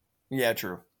are. Yeah,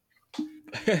 true.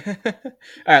 All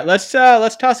right, let's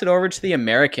toss it over to the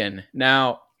American.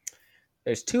 Now,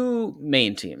 there's two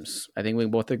main teams. I think we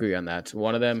both agree on that.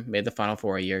 One of them made the Final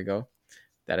Four a year ago.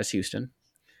 That is Houston.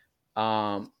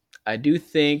 I do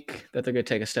think that they're going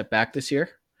to take a step back this year,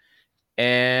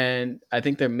 and I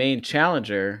think their main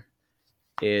challenger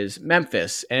is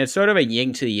Memphis, and it's sort of a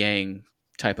yin to yang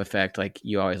type effect, like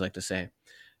you always like to say,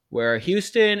 where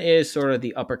Houston is sort of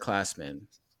the upperclassmen,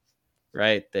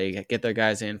 right? They get their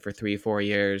guys in for 3, 4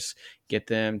 years, get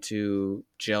them to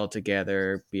gel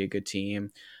together, be a good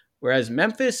team. Whereas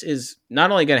Memphis is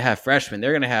not only going to have freshmen,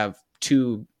 they're going to have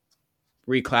two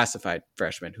reclassified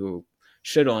freshmen who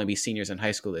should only be seniors in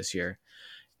high school this year.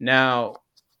 Now,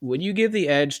 would you give the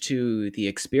edge to the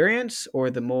experience or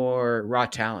the more raw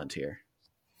talent here?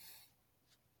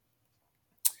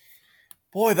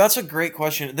 Boy, that's a great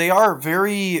question. They are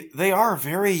very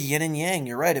yin and yang.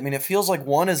 You're right. I mean, it feels like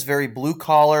one is very blue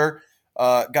collar,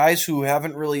 guys who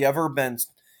haven't really ever been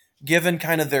given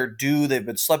kind of their due. They've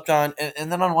been slept on,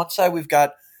 and then on one side we've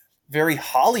got very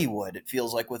Hollywood. It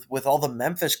feels like with all the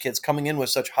Memphis kids coming in with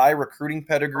such high recruiting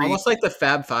pedigree. Almost like the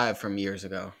Fab Five from years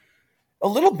ago. A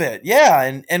little bit,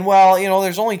 yeah. And while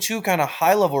there's only 2 kind of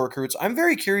high level recruits, I'm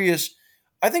very curious.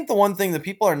 I think the one thing that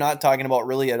people are not talking about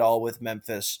really at all with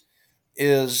Memphis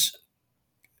is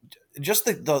just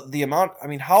the amount. I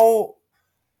mean, how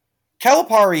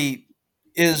Calipari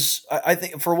is. I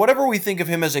think for whatever we think of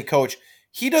him as a coach,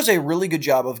 he does a really good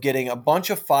job of getting a bunch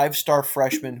of 5-star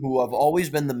freshmen who have always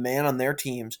been the man on their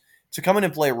teams to come in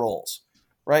and play roles.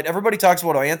 Right? Everybody talks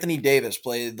about how Anthony Davis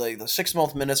played like the 6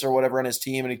 most minutes or whatever on his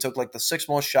team, and he took like the 6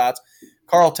 most shots.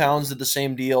 Carl Towns did the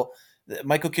same deal.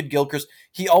 Michael Kidd Gilchrist.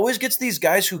 He always gets these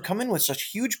guys who come in with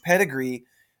such huge pedigree.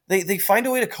 They find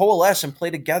a way to coalesce and play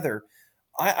together.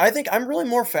 I think I'm really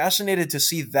more fascinated to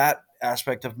see that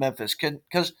aspect of Memphis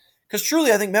because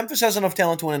truly I think Memphis has enough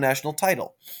talent to win a national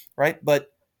title, right? But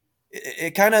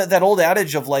it kind of that old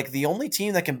adage of like the only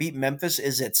team that can beat Memphis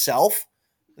is itself.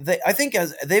 I think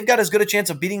they've got as good a chance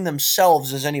of beating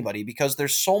themselves as anybody because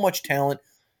there's so much talent.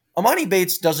 Amani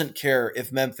Bates doesn't care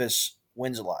if Memphis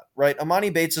wins a lot, right?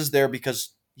 Amani Bates is there because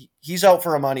he's out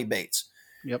for Amani Bates.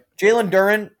 Yep. Jalen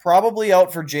Duren, probably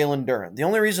out for Jalen Duren. The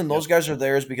only reason those guys are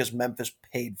there is because Memphis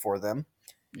paid for them.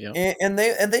 Yep. And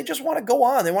they just want to go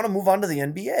on. They want to move on to the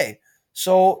NBA.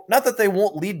 So not that they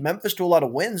won't lead Memphis to a lot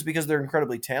of wins because they're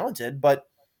incredibly talented, but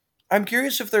I'm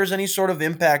curious if there's any sort of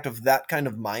impact of that kind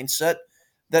of mindset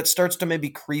that starts to maybe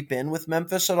creep in with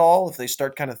Memphis at all. If they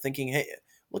start kind of thinking, hey,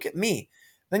 look at me.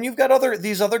 Then you've got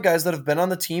these other guys that have been on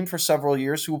the team for several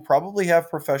years who probably have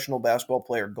professional basketball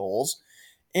player goals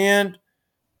and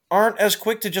aren't as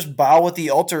quick to just bow at the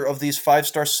altar of these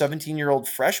 5-star 17-year-old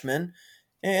freshmen.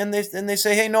 And they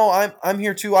say, hey, no, I'm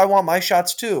here too. I want my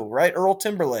shots too, right? Earl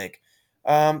Timberlake,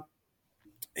 who's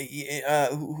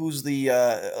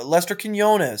the Lester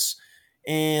Quinones,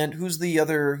 and who's the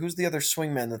other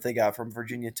swingman that they got from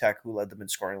Virginia Tech who led them in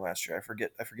scoring last year? I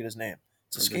forget his name.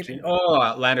 It's escaping me.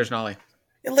 Oh, Landers Nolly.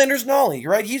 And Landers Nolly,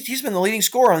 right? He's been the leading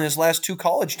scorer on his last 2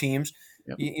 college teams.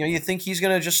 Yep. You think he's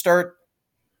going to just start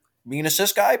being an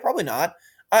assist guy? Probably not.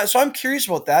 So I'm curious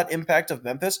about that impact of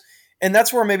Memphis. And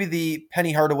that's where maybe the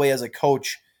Penny Hardaway as a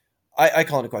coach, I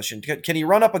call it a question. Can he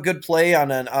run up a good play on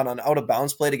an out of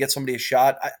bounds play to get somebody a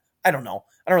shot? I don't know.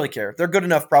 I don't really care. They're good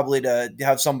enough probably to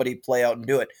have somebody play out and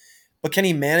do it. But can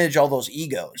he manage all those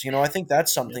egos? I think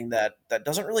that's something that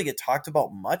doesn't really get talked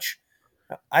about much.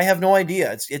 I have no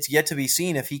idea. It's yet to be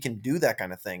seen if he can do that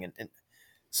kind of thing, and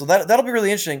so that'll be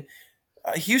really interesting.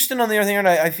 Houston, on the other hand,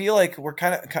 I feel like we're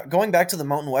kind of going back to the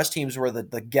Mountain West teams where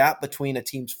the gap between a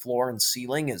team's floor and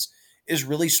ceiling is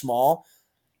really small.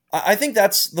 I think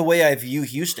that's the way I view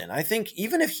Houston. I think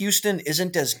even if Houston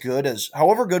isn't as good as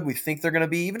however good we think they're going to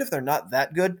be, even if they're not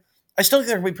that good, I still think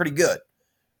they're going to be pretty good.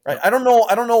 Right? Yep. I don't know.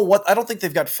 I don't know what. I don't think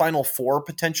they've got Final Four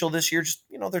potential this year. Just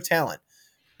their talent,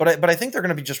 but I think they're going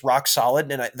to be just rock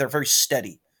solid and they're very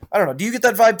steady. I don't know. Do you get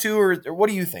that vibe too, or what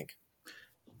do you think?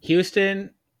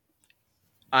 Houston,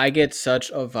 I get such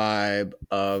a vibe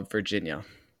of Virginia.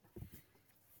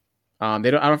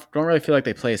 They don't. I don't really feel like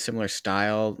they play a similar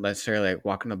style necessarily, like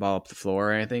walking the ball up the floor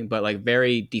or anything, but like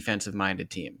very defensive minded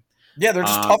team. Yeah, they're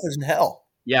just Um, tough as hell.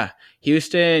 yeah,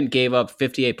 Houston gave up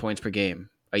 58 points per game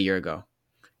a year ago.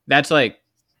 That's like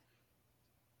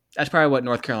that's probably what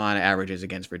North Carolina averages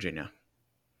against Virginia.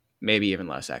 Maybe even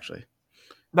less, actually.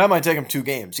 That might take them 2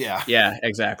 games. Yeah. Yeah,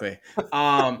 exactly.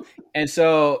 And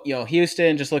so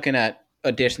Houston, just looking at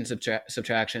addition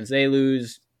subtractions, they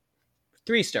lose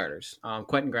three starters.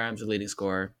 Quentin Grimes, the leading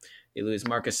scorer. They lose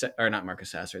not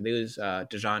Marcus Sasser. They lose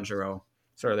Dejan Giroux,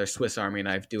 sort of their Swiss Army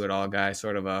knife, do it all guy,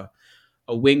 sort of a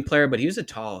wing player, but he was a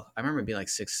tall. I remember him being like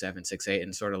 6'7", 6'8",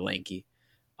 and sort of lanky.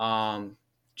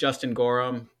 Justin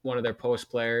Gorham, one of their post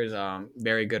players,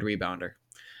 very good rebounder.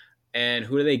 And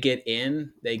who do they get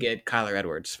in? They get Kyler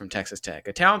Edwards from Texas Tech,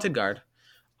 a talented guard.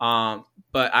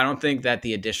 But I don't think that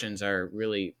the additions are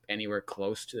really anywhere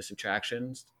close to the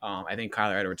subtractions. I think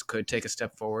Kyler Edwards could take a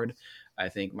step forward. I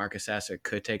think Marcus Sasser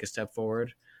could take a step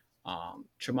forward.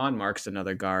 Tremont Mark's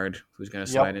another guard who's going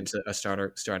to slide into a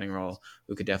starting role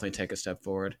who could definitely take a step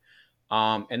forward.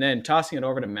 And then tossing it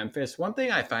over to Memphis, one thing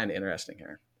I find interesting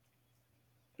here,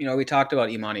 we talked about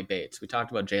Imani Bates. We talked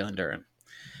about Jalen Duren.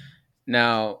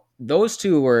 Now, those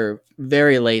two were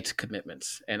very late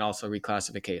commitments and also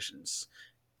reclassifications.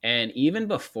 And even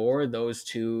before those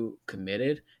two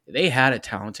committed, they had a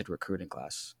talented recruiting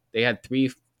class. They had three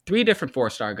different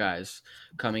 4-star guys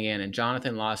coming in, and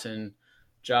Jonathan Lawson,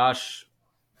 Josh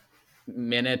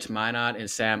Minot, and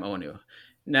Sam Onu.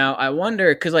 Now, I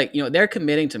wonder, because they're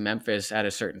committing to Memphis at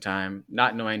a certain time,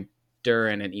 not knowing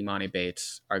Duren and Imani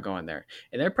Bates are going there.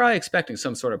 And they're probably expecting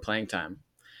some sort of playing time.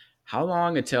 How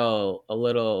long until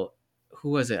who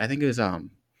was it? I think it was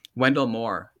Wendell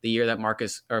Moore, the year that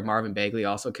Marvin Bagley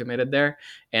also committed there.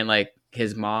 And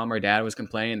his mom or dad was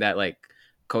complaining that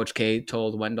Coach K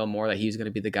told Wendell Moore that he was going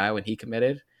to be the guy when he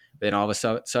committed. But then all of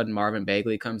a sudden Marvin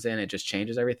Bagley comes in and it just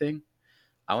changes everything.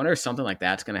 I wonder if something like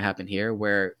that's going to happen here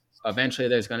where eventually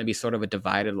there's going to be sort of a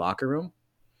divided locker room.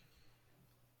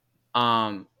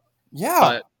 Yeah.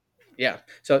 But yeah.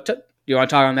 So do you want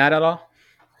to talk on that at all?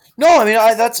 No, I mean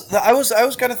I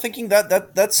was kind of thinking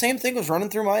that same thing was running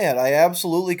through my head. I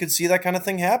absolutely could see that kind of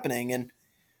thing happening, and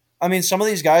I mean some of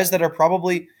these guys that are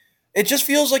probably, it just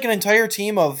feels like an entire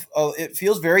team of it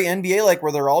feels very NBA like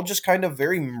where they're all just kind of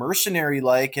very mercenary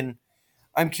like, and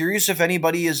I'm curious if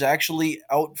anybody is actually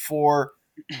out for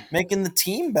making the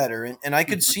team better, and I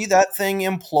could see that thing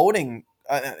imploding.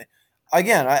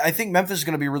 Again, I think Memphis is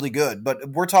going to be really good, but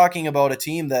we're talking about a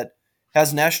team that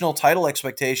has national title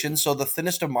expectations, so the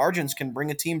thinnest of margins can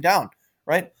bring a team down,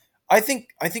 right? I think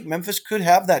Memphis could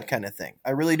have that kind of thing.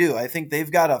 I really do. I think they've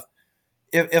got a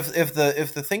if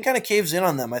the thing kind of caves in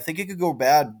on them, I think it could go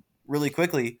bad really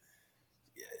quickly.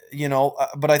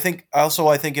 But I think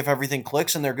if everything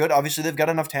clicks and they're good, obviously they've got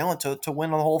enough talent to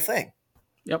win the whole thing.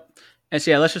 Yep. And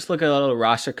so, yeah, let's just look at a little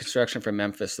roster construction for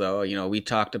Memphis, though. We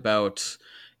talked about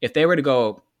if they were to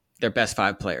go their best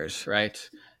 5 players, right?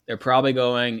 They're probably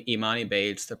going Imani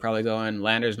Bates. They're probably going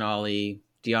Landers Nolly,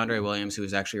 DeAndre Williams, who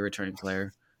is actually a returning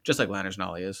player, just like Landers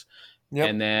Nolly is. Yep.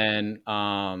 And then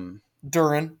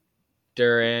Duren.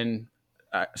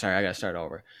 Sorry, I got to start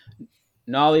over.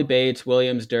 Nolly, Bates,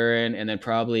 Williams, Duren, and then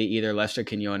probably either Lester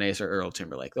Quinones or Earl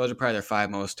Timberlake. Those are probably their 5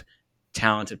 most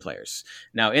talented players.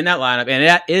 Now, in that lineup, and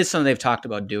that is something they've talked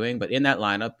about doing, but in that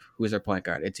lineup, who is their point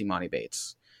guard? It's Imani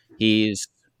Bates. He's,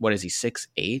 what is he,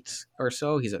 6'8" or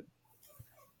so? He's a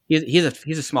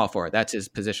small forward. That's his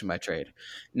position by trade.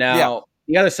 Now,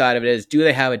 The other side of it is, do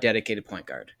they have a dedicated point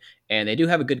guard? And they do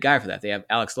have a good guy for that. They have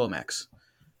Alex Lomax.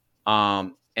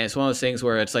 And it's one of those things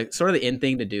where it's like sort of the in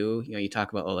thing to do. You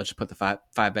talk about, let's just put the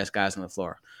five best guys on the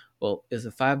floor. Well, is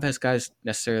the 5 best guys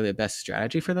necessarily the best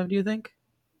strategy for them, do you think?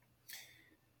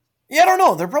 Yeah, I don't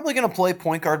know. They're probably going to play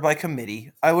point guard by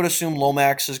committee. I would assume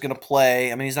Lomax is going to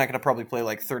play. I mean, he's not going to probably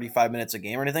play 35 minutes a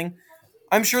game or anything.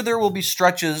 I'm sure there will be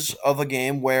stretches of a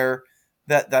game where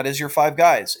that is your five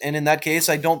guys. And in that case,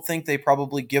 I don't think they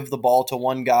probably give the ball to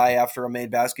one guy after a made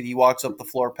basket. He walks up the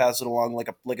floor, passes it along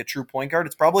like a true point guard.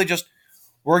 It's probably just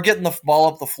we're getting the ball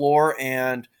up the floor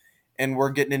and we're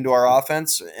getting into our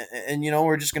offense and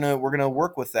we're gonna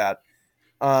work with that.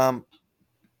 Um,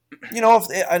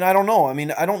 and I don't know. I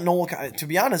mean, I don't know to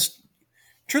be honest.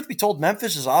 Truth be told,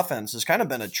 Memphis's offense has kind of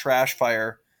been a trash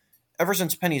fire ever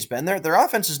since Penny's been there. Their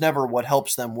offense is never what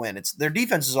helps them win. It's their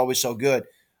defense is always so good.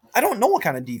 I don't know what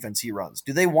kind of defense he runs.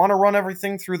 Do they want to run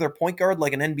everything through their point guard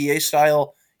like an NBA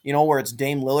style, where it's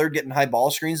Dame Lillard getting high ball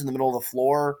screens in the middle of the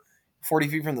floor, 40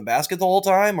 feet from the basket the whole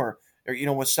time, or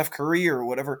with Steph Curry or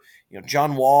whatever,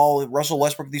 John Wall, Russell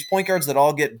Westbrook, these point guards that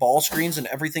all get ball screens and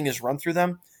everything is run through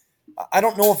them. I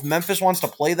don't know if Memphis wants to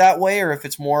play that way or if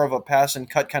it's more of a pass and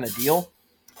cut kind of deal.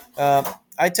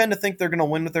 I tend to think they're going to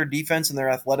win with their defense and their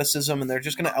athleticism, and they're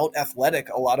just going to out athletic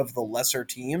a lot of the lesser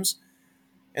teams.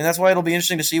 And that's why it'll be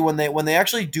interesting to see when they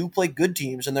actually do play good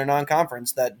teams in their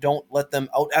non-conference that don't let them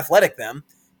out athletic them,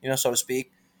 so to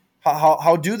speak.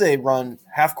 How do they run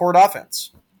half court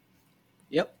offense?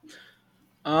 Yep.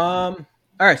 All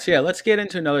right, so yeah, let's get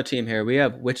into another team here. We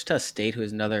have Wichita State, who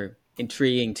is another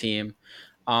intriguing team.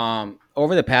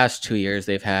 Over the past 2 years,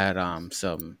 they've had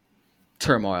some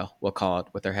turmoil, we'll call it,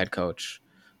 with their head coach,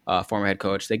 former head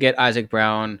coach. They get Isaac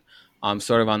Brown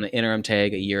sort of on the interim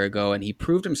tag a year ago, and he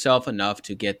proved himself enough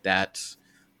to get that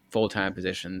full-time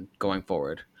position going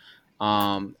forward.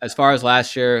 As far as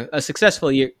last year, a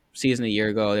successful season a year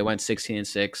ago, they went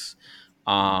 16-6,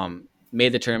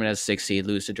 made the tournament as a 6 seed,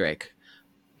 lose to Drake.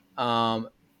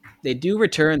 They do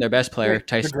return their best player,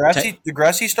 Tyson.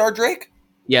 Degrassi star Drake?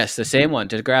 Yes, the same one,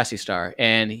 Degrassi star,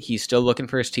 and he's still looking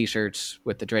for his T-shirts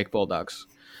with the Drake Bulldogs.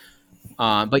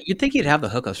 But you'd think he'd have the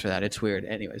hookups for that. It's weird.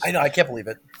 Anyways. I know. I can't believe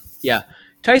it. Yeah.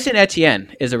 Tyson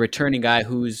Etienne is a returning guy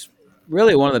who's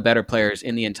really one of the better players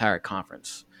in the entire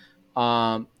conference.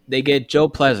 They get Joe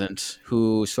Pleasant,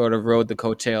 who sort of rode the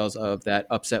coattails of that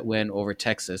upset win over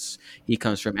Texas. He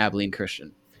comes from Abilene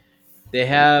Christian. They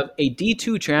have a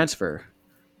D2 transfer,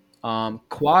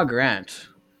 Qua Grant,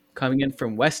 coming in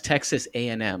from West Texas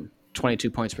A&M,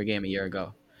 22 points per game a year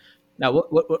ago. Now,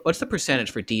 what's the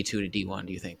percentage for D2 to D1,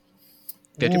 do you think?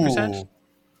 50%?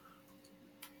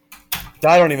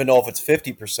 I don't even know if it's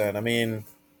 50%. I mean,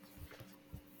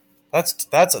 that's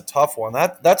a tough one.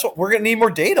 That's what we're going to need more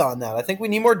data on that. I think we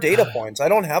need more data points. I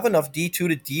don't have enough D2 to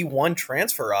D1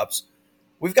 transfer ups.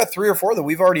 We've got 3 or 4 that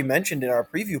we've already mentioned in our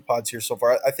preview pods here so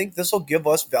far. I think this will give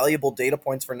us valuable data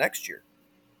points for next year.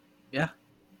 Yeah.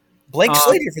 Blank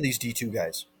slate here for these D2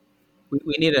 guys.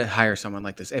 We need to hire someone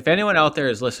like this. If anyone out there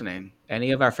is listening,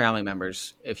 any of our family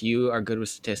members, if you are good with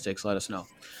statistics, let us know.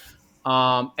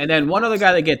 And then one other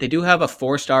guy they do have a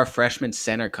 4-star freshman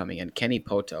center coming in, Kenny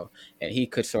Poto, and he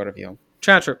could sort of,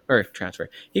 transfer.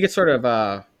 He could sort of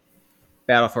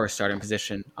battle for a starting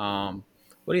position. What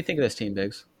do you think of this team,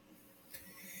 Biggs?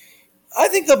 I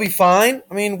think they'll be fine.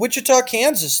 I mean, Wichita,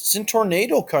 Kansas, it's in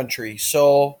tornado country,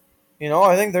 so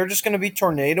I think they're just going to be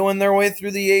tornadoing their way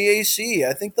through the AAC.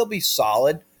 I think they'll be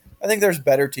solid. I think there's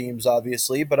better teams,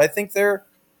 obviously, but I think they're,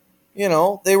 they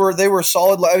were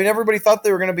solid. I mean, everybody thought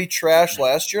they were going to be trash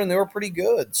last year, and they were pretty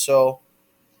good. So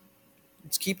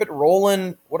let's keep it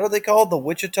rolling. What are they called? The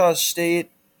Wichita State.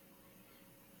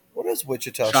 What is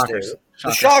Wichita Shockers. State?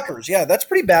 The Shockers. Yeah, that's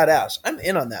pretty badass. I'm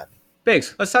in on that.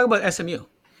 Biggs, let's talk about SMU.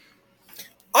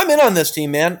 I'm in on this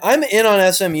team, man. I'm in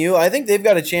on SMU. I think they've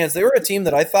got a chance. They were a team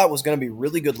that I thought was going to be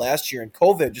really good last year, and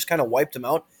COVID just kind of wiped them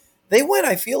out. They went,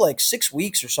 I feel like, 6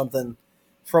 weeks or something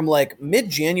from like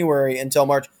mid-January until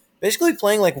March, basically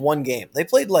playing like one game. They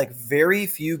played like very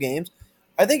few games.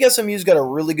 I think SMU's got a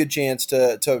really good chance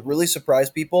to really surprise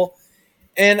people.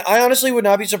 And I honestly would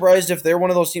not be surprised if they're one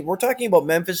of those teams. We're talking about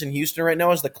Memphis and Houston right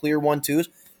now as the clear 1-2s.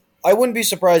 I wouldn't be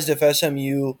surprised if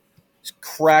SMU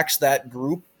cracks that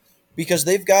group, because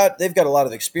they've got a lot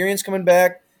of experience coming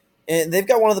back, and they've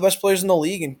got one of the best players in the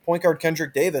league in point guard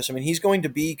Kendrick Davis. I mean, he's going to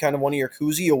be kind of one of your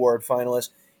Cousy Award finalists.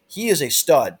 He is a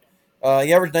stud.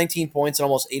 He averaged 19 points and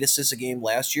almost 8 assists a game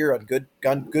last year on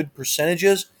good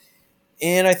percentages,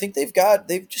 and I think they've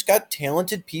just got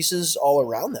talented pieces all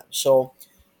around them. So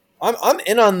I'm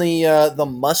in on the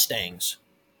Mustangs.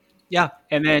 Yeah,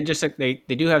 and then just like they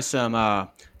do have some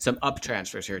up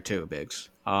transfers here too, Biggs.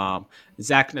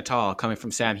 Zach Natal coming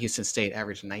from Sam Houston State,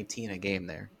 averaged 19 a game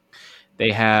there. They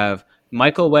have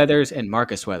Michael Weathers and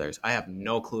Marcus Weathers. I have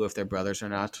no clue if they're brothers or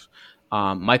not.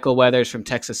 Michael Weathers from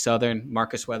Texas Southern,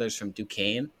 Marcus Weathers from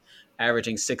Duquesne,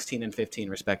 averaging 16 and 15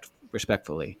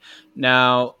 respectfully.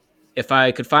 Now, if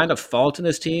I could find a fault in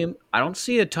this team, I don't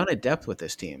see a ton of depth with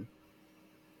this team.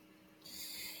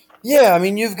 Yeah, I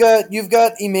mean you've got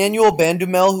Emmanuel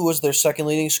Bandumel, who was their second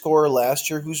leading scorer last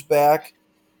year, who's back.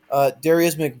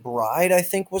 Darius McBride, I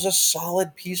think, was a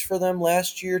solid piece for them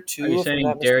last year Are you too, if I'm saying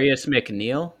not mistaken. Darius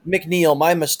McNeil? McNeil,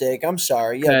 my mistake. I'm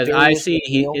sorry. Yeah, Because I Darius see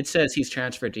McNeil. it says he's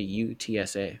transferred to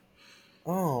UTSA.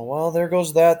 Oh well, there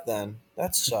goes that then.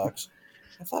 That sucks.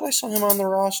 I thought I saw him on the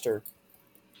roster.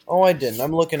 Oh, I didn't.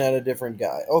 I'm looking at a different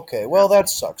guy. Okay, Yeah. well that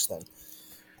sucks then.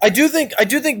 I do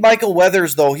think Michael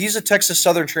Weathers though, he's a Texas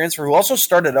Southern transfer who also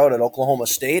started out at Oklahoma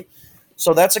State.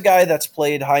 So that's a guy that's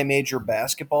played high major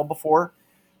basketball before.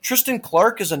 Tristan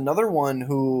Clark is another one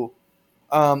who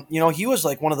he was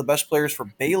like one of the best players for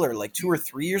Baylor like 2 or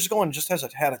 3 years ago and just has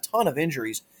had a ton of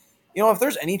injuries. If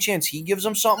there's any chance he gives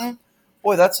them something,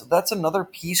 boy, that's another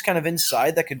piece kind of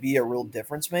inside that could be a real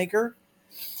difference maker.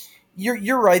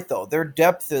 You're right though. Their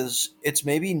depth is it's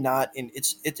maybe not in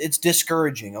it's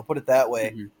discouraging. I'll put it that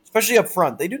way. Mhm. Especially up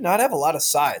front, they do not have a lot of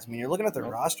size. I mean, you're looking at their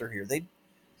Nope. roster here.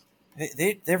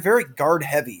 They're very guard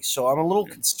heavy, so I'm a little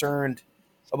concerned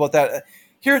about that.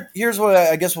 Here's what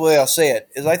I guess the way I'll say it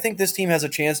is I think this team has a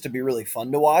chance to be really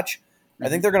fun to watch. I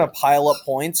think Mhm. they're going to pile up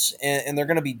points and they're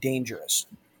going to be dangerous.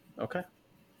 Okay.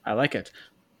 I like it.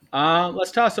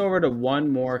 Let's toss over to one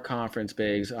more conference,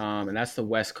 Biggs, and that's the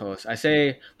West Coast. I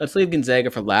say let's leave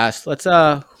Gonzaga for last. Let's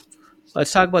talk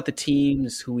about the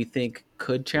teams who we think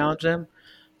could challenge them.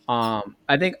 I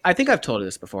think I've told you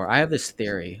this before. I have this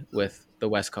theory with the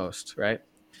West Coast, right?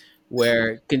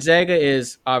 Where Gonzaga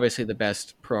is obviously the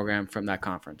best program from that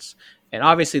conference. And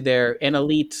obviously they're an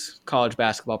elite college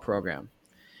basketball program.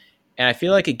 And I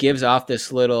feel like it gives off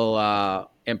this little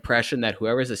impression that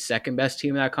whoever's the second best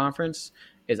team in that conference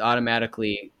is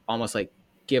automatically almost like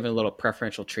given a little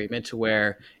preferential treatment to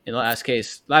where in the last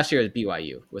year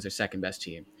BYU was their second best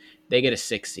team. They get a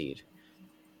 6 seed.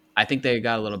 I think they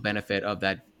got a little benefit of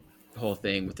that whole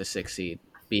thing with the 6 seed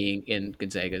being in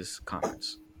Gonzaga's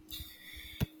conference.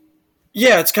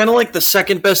 Yeah, it's kind of like the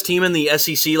second best team in the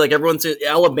SEC. Like everyone's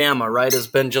Alabama, right, has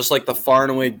been just like the far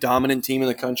and away dominant team in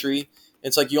the country.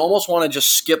 It's like you almost want to just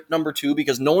skip number two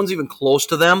because no one's even close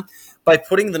to them. By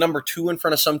putting the number two in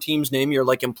front of some team's name, you're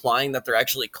like implying that they're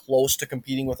actually close to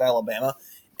competing with Alabama,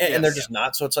 and they're Yes. just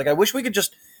not. So it's like I wish we could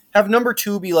just have number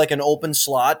two be like an open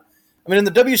slot. I mean, in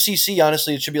the WCC,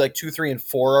 honestly, it should be like 2, 3, and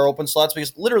 4 are open slots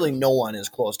because literally no one is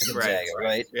close to Gonzaga,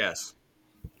 right? Yes.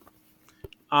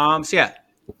 So yeah,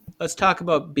 let's talk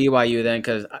about BYU then,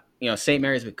 because St.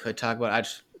 Mary's we could talk about. I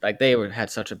just like had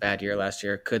such a bad year last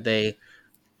year. Could they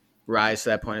rise to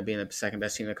that point of being the second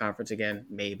best team in the conference again?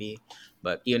 Maybe,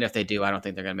 but even if they do, I don't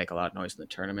think they're going to make a lot of noise in the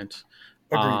tournament.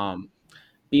 Agreed. Um,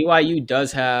 BYU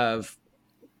does have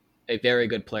a very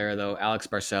good player though, Alex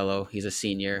Barcelo. He's a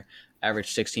senior,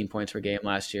 averaged 16 points per game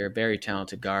last year. Very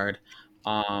talented guard.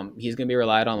 He's going to be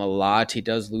relied on a lot. He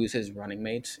does lose his running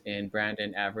mate in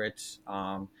Brandon Everett.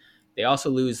 They also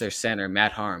lose their center,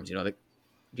 Matt Harms. Do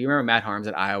you remember Matt Harms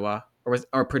at Iowa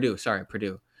or Purdue? Sorry,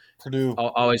 Purdue. Purdue.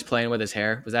 Always playing with his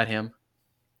hair. Was that him?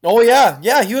 Oh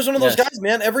yeah, he was one of those Yes. guys,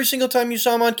 man. Every single time you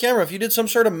saw him on camera, if you did some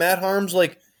sort of Matt Harms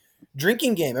like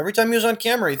drinking game, every time he was on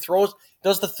camera,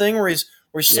 does the thing where he's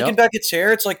slicking Yep. back his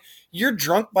hair. It's like you're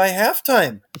drunk by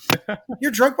halftime.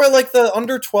 You're drunk by like the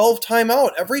under 12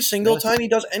 timeout. Every single Yes. time he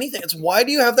does anything, it's why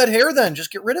do you have that hair then? Just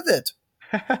get rid of it.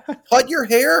 Cut your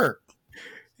hair.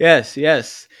 Yes.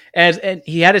 And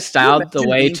he had it Can you styled the imagine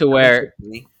way being to Kevin where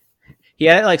Fitzy? he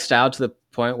had it like styled to the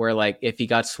point where like if he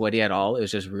got sweaty at all, it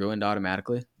was just ruined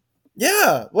automatically.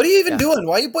 Yeah. What are you even Yeah. doing?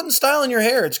 Why are you putting style in your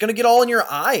hair? It's gonna get all in your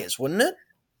eyes, wouldn't it?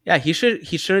 Yeah, he should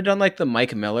have done like the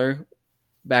Mike Miller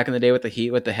back in the day with the Heat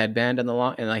with the headband and the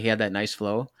long and like he had that nice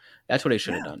flow. That's what he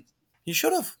should have Yeah. done. He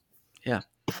should have. Yeah.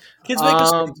 Kids make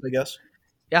Um. mistakes, I guess.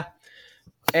 Yeah.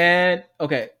 And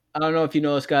okay, I don't know if you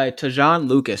know this guy, Tajon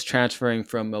Lucas, transferring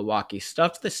from Milwaukee,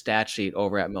 stuffed the stat sheet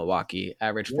over at Milwaukee.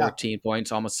 Averaged Yeah. 14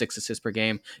 points, almost 6 assists per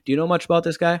game. Do you know much about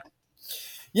this guy?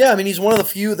 Yeah, I mean he's one of the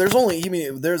few. There's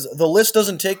the list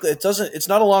doesn't take it doesn't it's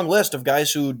not a long list of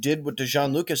guys who did what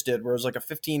Dejan Lucas did, where it was like a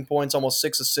 15 points, almost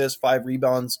 6 assists, 5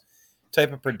 rebounds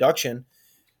type of production.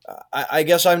 I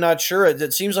guess I'm not sure.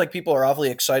 It seems like people are awfully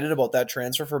excited about that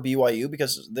transfer for BYU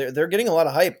because they're getting a lot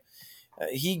of hype.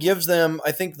 He gives them.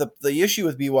 I think the issue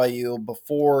with BYU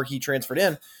before he transferred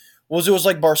in was it was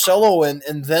like Barcelo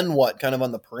and then what kind of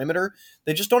on the perimeter.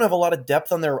 They just don't have a lot of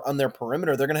depth on their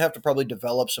perimeter. They're going to have to probably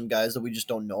develop some guys that we just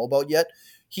don't know about yet.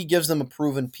 He gives them a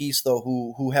proven piece though,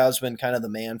 who has been kind of the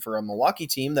man for a Milwaukee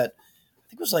team that I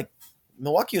think was like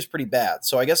Milwaukee was pretty bad.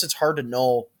 So I guess it's hard to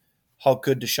know how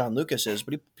good Deshaun Lucas is,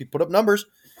 but he put up numbers.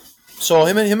 So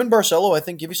him and Barcelo, I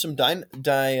think, give you some dynamism,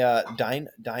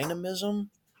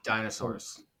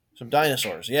 Dinosaurs. some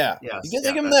dinosaurs. Yeah, Yes. you can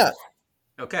Yeah. give him that.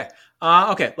 Okay.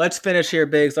 Okay. Let's finish here,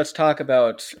 Biggs. Let's talk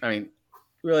about, I mean,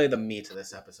 really the meat of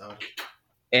this episode.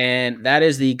 And that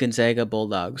is the Gonzaga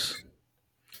Bulldogs,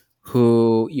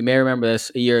 who you may remember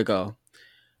this a year ago,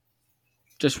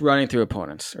 just running through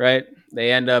opponents, right?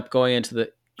 They end up going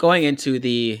into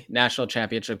the national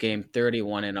championship game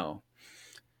 31-0.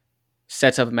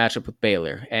 Sets up a matchup with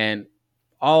Baylor. And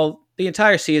all the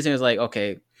entire season is like,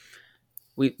 okay,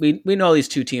 we know these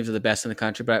two teams are the best in the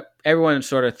country, but everyone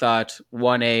sort of thought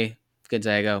 1A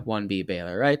Gonzaga, 1B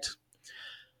Baylor, right?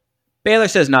 Baylor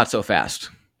says not so fast.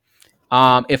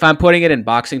 If I'm putting it in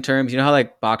boxing terms, you know how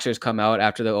like boxers come out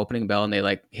after the opening bell and they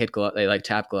like they like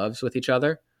tap gloves with each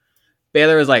other.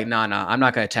 Baylor was like, nah, I'm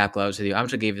not gonna tap gloves with you. I'm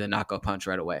just gonna give you the knockout punch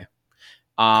right away.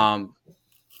 Um,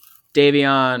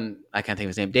 I can't think of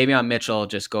his name. Davion Mitchell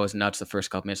just goes nuts the first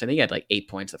couple minutes. I think he had like 8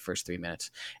 points the first 3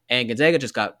 minutes, and Gonzaga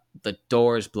just got the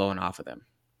doors blown off of them.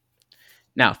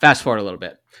 Now, fast forward a little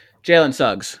bit. Jalen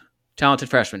Suggs, talented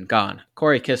freshman, gone.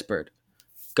 Corey Kispert,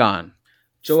 gone.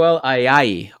 Joel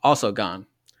Ayayi, also gone.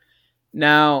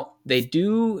 Now, they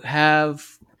do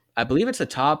have, I believe it's the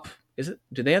top,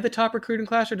 do they have the top recruiting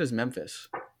class or does Memphis?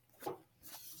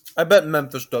 I bet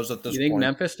Memphis does at this You think point.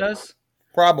 Memphis does?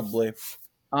 Probably.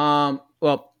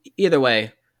 Well, either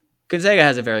way, Gonzaga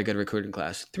has a very good recruiting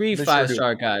class. Three They sure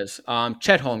five-star guys.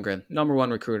 Chet Holmgren, number one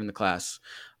recruit in the class.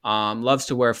 Loves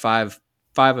to wear five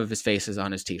of his faces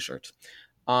on his t-shirt.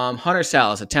 Hunter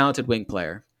Salas, a talented wing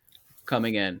player,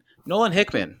 coming in. Nolan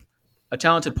Hickman, a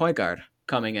talented point guard,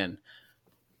 coming in.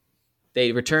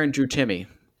 They return Drew Timme,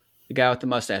 the guy with the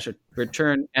mustache.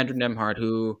 Return Andrew Nemhard,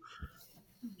 who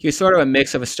he's sort of a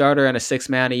mix of a starter and a sixth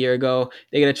man a year ago.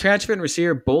 They get a transfer in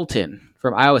receiver Bolton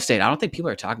from Iowa State. I don't think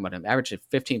people are talking about him. Averaged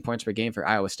 15 points per game for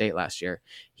Iowa State last year.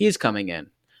 He's coming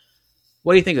in.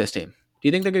 What do you think of this team? Do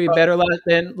you think they're going to be better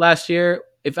than last year?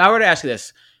 If I were to ask you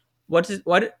this, what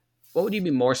would you be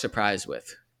more surprised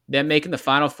with? Them making the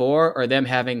Final Four or them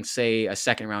having, say, a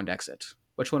second round exit?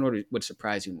 Which one would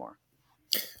surprise you more?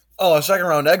 Oh, a second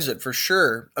round exit for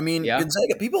sure. I mean, Yeah,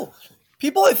 Gonzaga people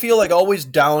I feel like always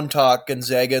down talk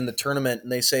Gonzaga in the tournament,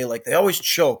 and they say like they always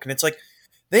choke, and it's like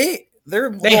they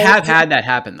have had that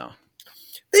happen though.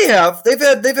 they've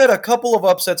had a couple of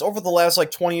upsets over the last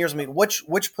like 20 years. I mean,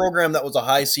 which program that was a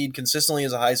high seed consistently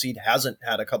as a high seed hasn't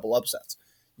had a couple upsets?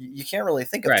 You can't really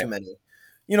think of too many.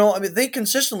 You know, I mean, they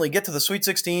consistently get to the Sweet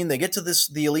 16, they get to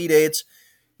the Elite Eights.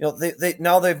 You know, they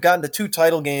now they've gotten to 2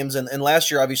 title games, and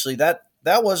last year obviously that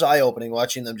was eye opening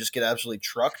watching them just get absolutely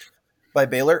trucked by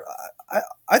Baylor.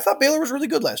 I thought Baylor was really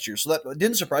good last year, so that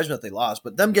didn't surprise me that they lost.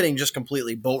 But them getting just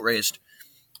completely boat raced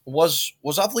was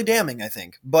awfully damning, I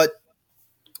think. But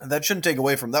that shouldn't take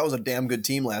away from that was a damn good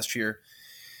team last year.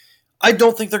 I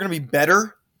don't think they're going to be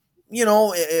better. You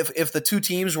know, if the two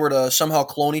teams were to somehow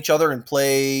clone each other and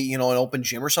play, you know, an open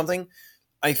gym or something,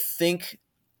 I think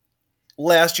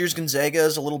last year's Gonzaga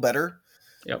is a little better.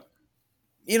 Yep.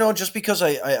 You know, just because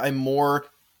I'm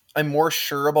more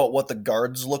sure about what the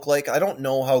guards look like. I don't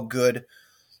know how good.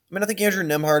 I mean, I think Andrew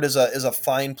Nemhard is a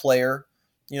fine player.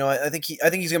 You know, I think he's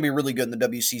going to be really good in the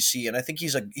WCC, and I think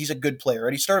he's a good player.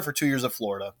 Right? He started for 2 years at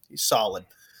Florida. He's solid.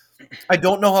 I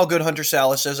don't know how good Hunter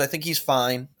Salas is. I think he's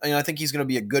fine. I mean, I think he's going to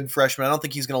be a good freshman. I don't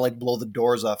think he's going to like blow the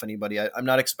doors off anybody. I'm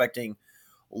not expecting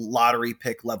lottery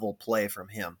pick level play from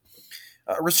him.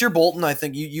 Rasir Bolton, I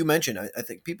think you mentioned. I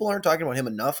think people aren't talking about him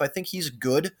enough. I think he's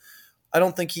good. I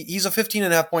don't think he's a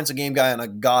 15.5 points a game guy on a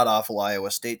god awful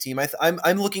Iowa State team.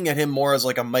 I'm looking at him more as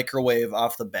like a microwave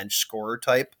off the bench scorer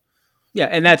type. Yeah,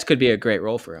 and that could be a great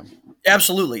role for him.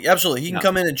 Absolutely. He can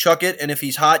come in and chuck it, and if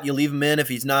he's hot, you leave him in. If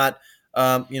he's not,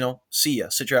 see ya.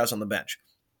 Sit your ass on the bench.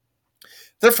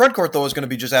 Their front court, though, is going to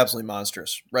be just absolutely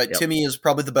monstrous, right? Yep. Timme is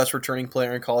probably the best returning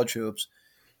player in college hoops.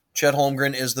 Chet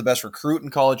Holmgren is the best recruit in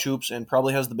college hoops and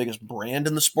probably has the biggest brand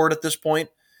in the sport at this point.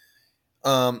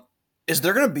 Is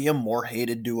there going to be a more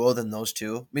hated duo than those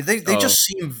two? I mean, they just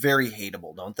seem very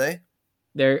hateable, don't they?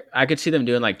 I could see them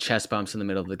doing like chest bumps in the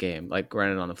middle of the game, like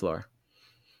running on the floor.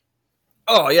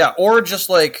 Oh, yeah. Or just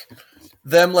like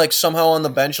them like somehow on the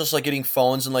bench just like getting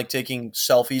phones and like taking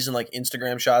selfies and like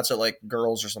Instagram shots at like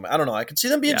girls or something. I don't know. I could see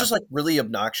them being just like really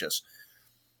obnoxious.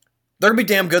 They're going to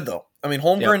be damn good, though. I mean,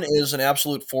 Holmgren is an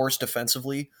absolute force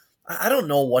defensively. I don't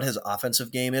know what his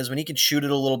offensive game is. I mean, he can shoot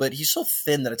it a little bit. He's so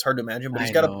thin that it's hard to imagine, but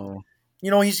he's got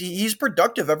he's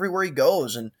productive everywhere he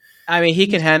goes. And I mean, he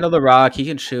can handle the rock. He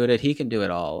can shoot it. He can do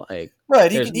it all. Like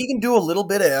right. He can do a little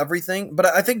bit of everything, but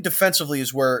I think defensively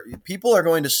is where people are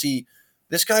going to see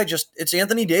this guy it's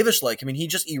Anthony Davis-like. I mean, he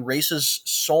just erases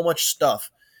so much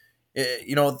stuff.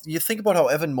 You know, you think about how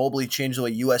Evan Mobley changed the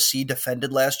way USC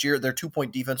defended last year. Their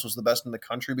 2-point defense was the best in the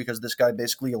country because this guy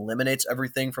basically eliminates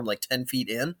everything from like 10 feet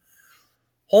in.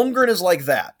 Holmgren is like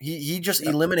that. He just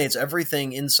Yep. eliminates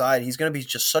everything inside. He's going to be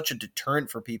just such a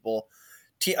deterrent for people.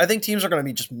 I think teams are going to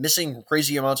be just missing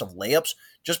crazy amounts of layups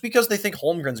just because they think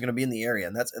Holmgren's going to be in the area,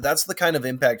 and that's the kind of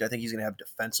impact I think he's going to have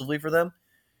defensively for them.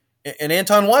 And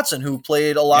Anton Watson, who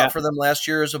played a lot Yeah. for them last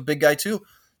year, is a big guy too.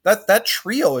 That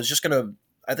trio is just going to,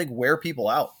 I think, wear people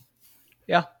out.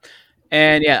 Yeah.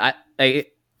 And yeah,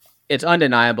 it's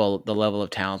undeniable the level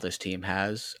of talent this team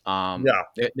has. Yeah.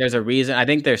 There's a reason. I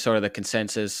think they're sort of the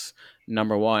consensus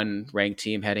number one ranked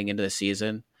team heading into the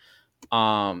season.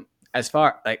 As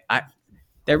far like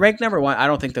they're ranked number one. I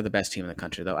don't think they're the best team in the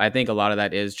country though. I think a lot of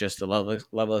that is just the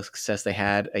level of success they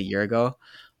had a year ago.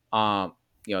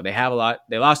 They have a lot.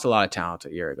 They lost a lot of talent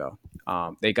a year ago.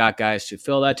 They got guys to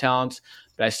fill that talent,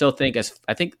 but I still think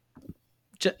I think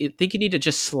you need to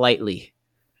just slightly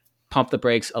pump the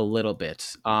brakes a little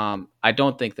bit. I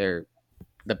don't think they're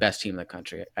the best team in the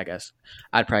country. I guess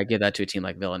I'd probably give that to a team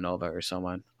like Villanova or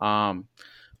someone.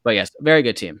 But yes, very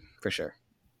good team for sure.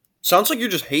 Sounds like you're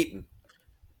just hating.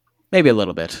 Maybe a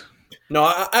little bit. No,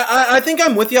 I think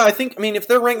I'm with you. I mean, if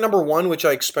they're ranked number one, which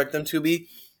I expect them to be,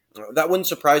 that wouldn't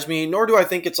surprise me. Nor do I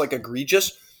think it's like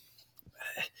egregious.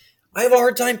 I have a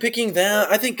hard time picking that.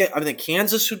 I think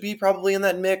Kansas would be probably in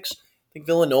that mix. I think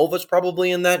Villanova's probably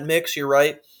in that mix. You're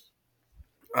right.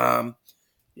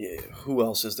 Yeah, who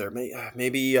else is there?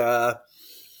 Maybe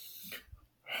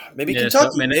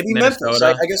Kentucky, maybe Memphis.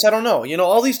 I guess I don't know.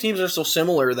 All these teams are so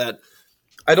similar that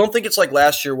I don't think it's like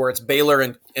last year where it's Baylor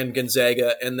and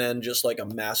Gonzaga and then just like a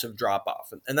massive drop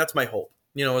off. And that's my hope,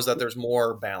 is that there's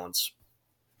more balance.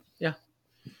 Yeah.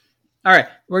 All right.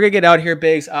 We're going to get out here,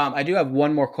 Biggs. I do have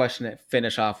one more question to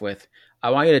finish off with.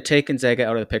 I want you to take Gonzaga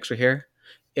out of the picture here.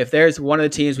 If there's one of the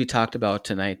teams we talked about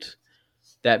tonight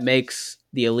that makes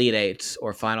the Elite Eight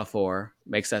or Final Four,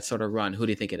 makes that sort of run, who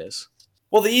do you think it is?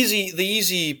 Well, the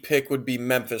easy pick would be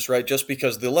Memphis, right? Just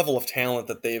because the level of talent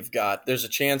that they've got, there's a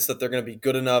chance that they're going to be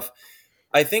good enough.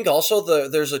 I think also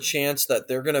there's a chance that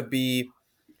they're going to be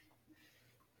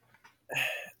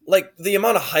like the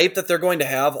amount of hype that they're going to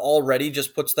have already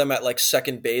just puts them at like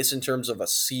second base in terms of a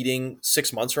seeding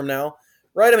 6 months from now,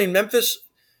 right? I mean, Memphis,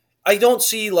 I don't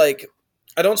see like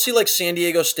San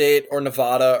Diego State or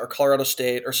Nevada or Colorado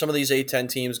State or some of these A-10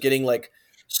 teams getting like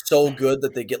so good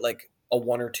that they get like a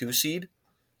 1 or 2 seed.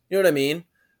 You know what I mean?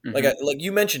 Mm-hmm. Like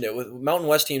you mentioned it with Mountain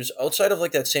West teams outside of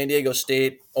like that San Diego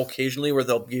State occasionally where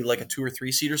they'll be like a 2 or 3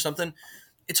 seed or something.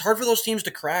 It's hard for those teams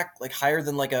to crack like higher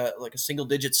than like a single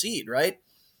digit seed, right?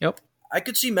 Yep. I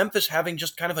could see Memphis having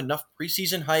just kind of enough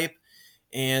preseason hype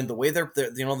and the way they're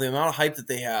the amount of hype that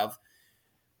they have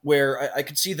where I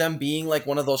could see them being like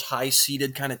one of those high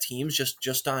seeded kind of teams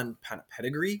just on kind of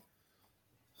pedigree.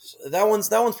 So that one's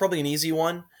probably an easy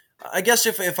one. I guess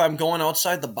if I'm going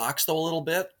outside the box though a little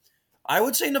bit, I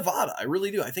would say Nevada. I really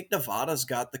do. I think Nevada's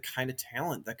got the kind of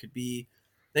talent that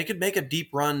they could make a deep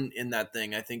run in that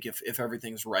thing. I think if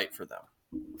everything's right for them.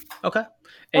 Okay.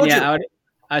 And yeah,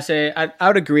 I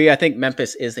would agree. I think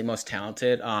Memphis is the most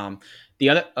talented.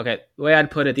 The way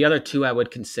I'd put it, the other two I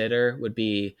would consider would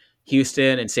be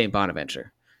Houston and St.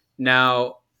 Bonaventure.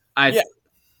 Now,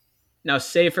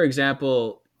 say for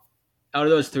example, out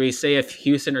of those three, say if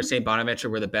Houston or St. Bonaventure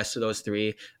were the best of those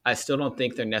three, I still don't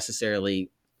think they're necessarily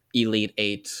Elite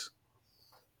Eight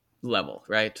level,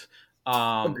 right?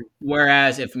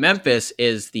 Whereas if Memphis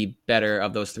is the better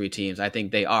of those three teams, I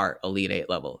think they are Elite Eight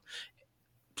level.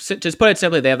 Just put it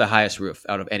simply, they have the highest roof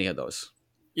out of any of those.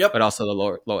 Yep. But also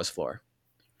the lowest floor.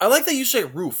 I like that you say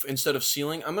roof instead of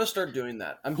ceiling. I'm going to start doing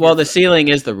that. Well, the ceiling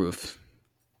is the roof.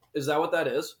 Is that what that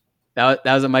is? That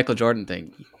was a Michael Jordan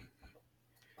thing.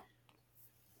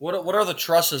 What are the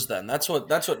trusses then? That's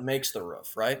what makes the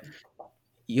roof, right?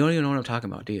 You don't even know what I'm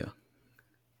talking about, do you?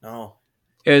 No.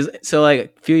 It was so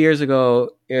like a few years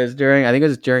ago. It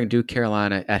was during Duke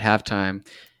Carolina at halftime.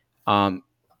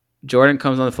 Jordan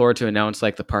comes on the floor to announce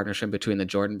like the partnership between the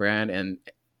Jordan brand and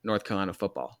North Carolina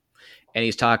football. And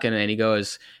he's talking and he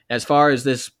goes, as far as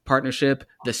this partnership,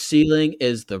 the ceiling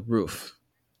is the roof.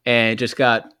 And just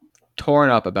got torn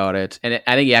up about it. And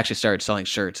I think he actually started selling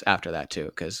shirts after that too,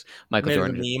 because Michael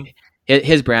Jordan,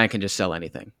 his brand can just sell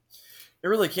anything. It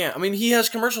really can't. I mean, he has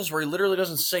commercials where he literally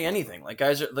doesn't say anything. Like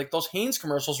guys are like those Hanes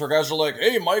commercials where guys are like,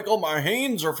 "Hey, Michael, my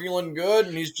Hanes are feeling good,"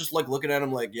 and he's just like looking at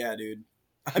him like, "Yeah, dude,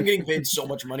 I'm getting paid so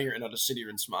much money right now to sit here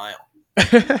and smile."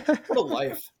 What a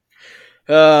life!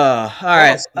 All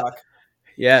right.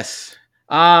 Yes.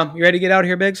 You ready to get out of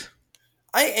here, Biggs?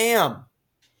 I am.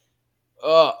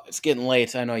 Oh, it's getting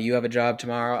late. I know you have a job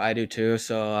tomorrow. I do too.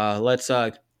 So let's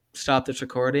stop this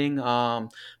recording.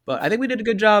 But I think we did a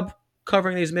good job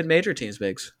covering these mid-major teams,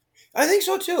 Biggs. I think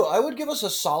so too. I would give us a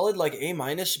solid like A-,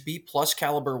 B+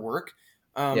 caliber work.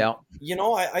 Yeah.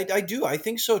 I do. I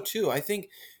think so too. I think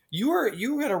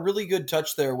you had a really good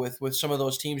touch there with some of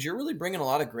those teams. You're really bringing a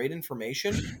lot of great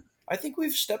information. I think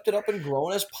we've stepped it up and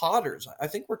grown as Potters. I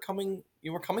think we're coming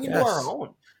into our Yes.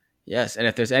 own. Yes. And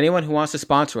if there's anyone who wants to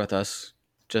sponsor with us,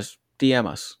 just DM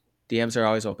us. DMs are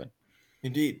always open.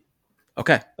 Indeed.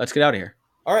 Okay, let's get out of here.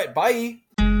 All right. Bye.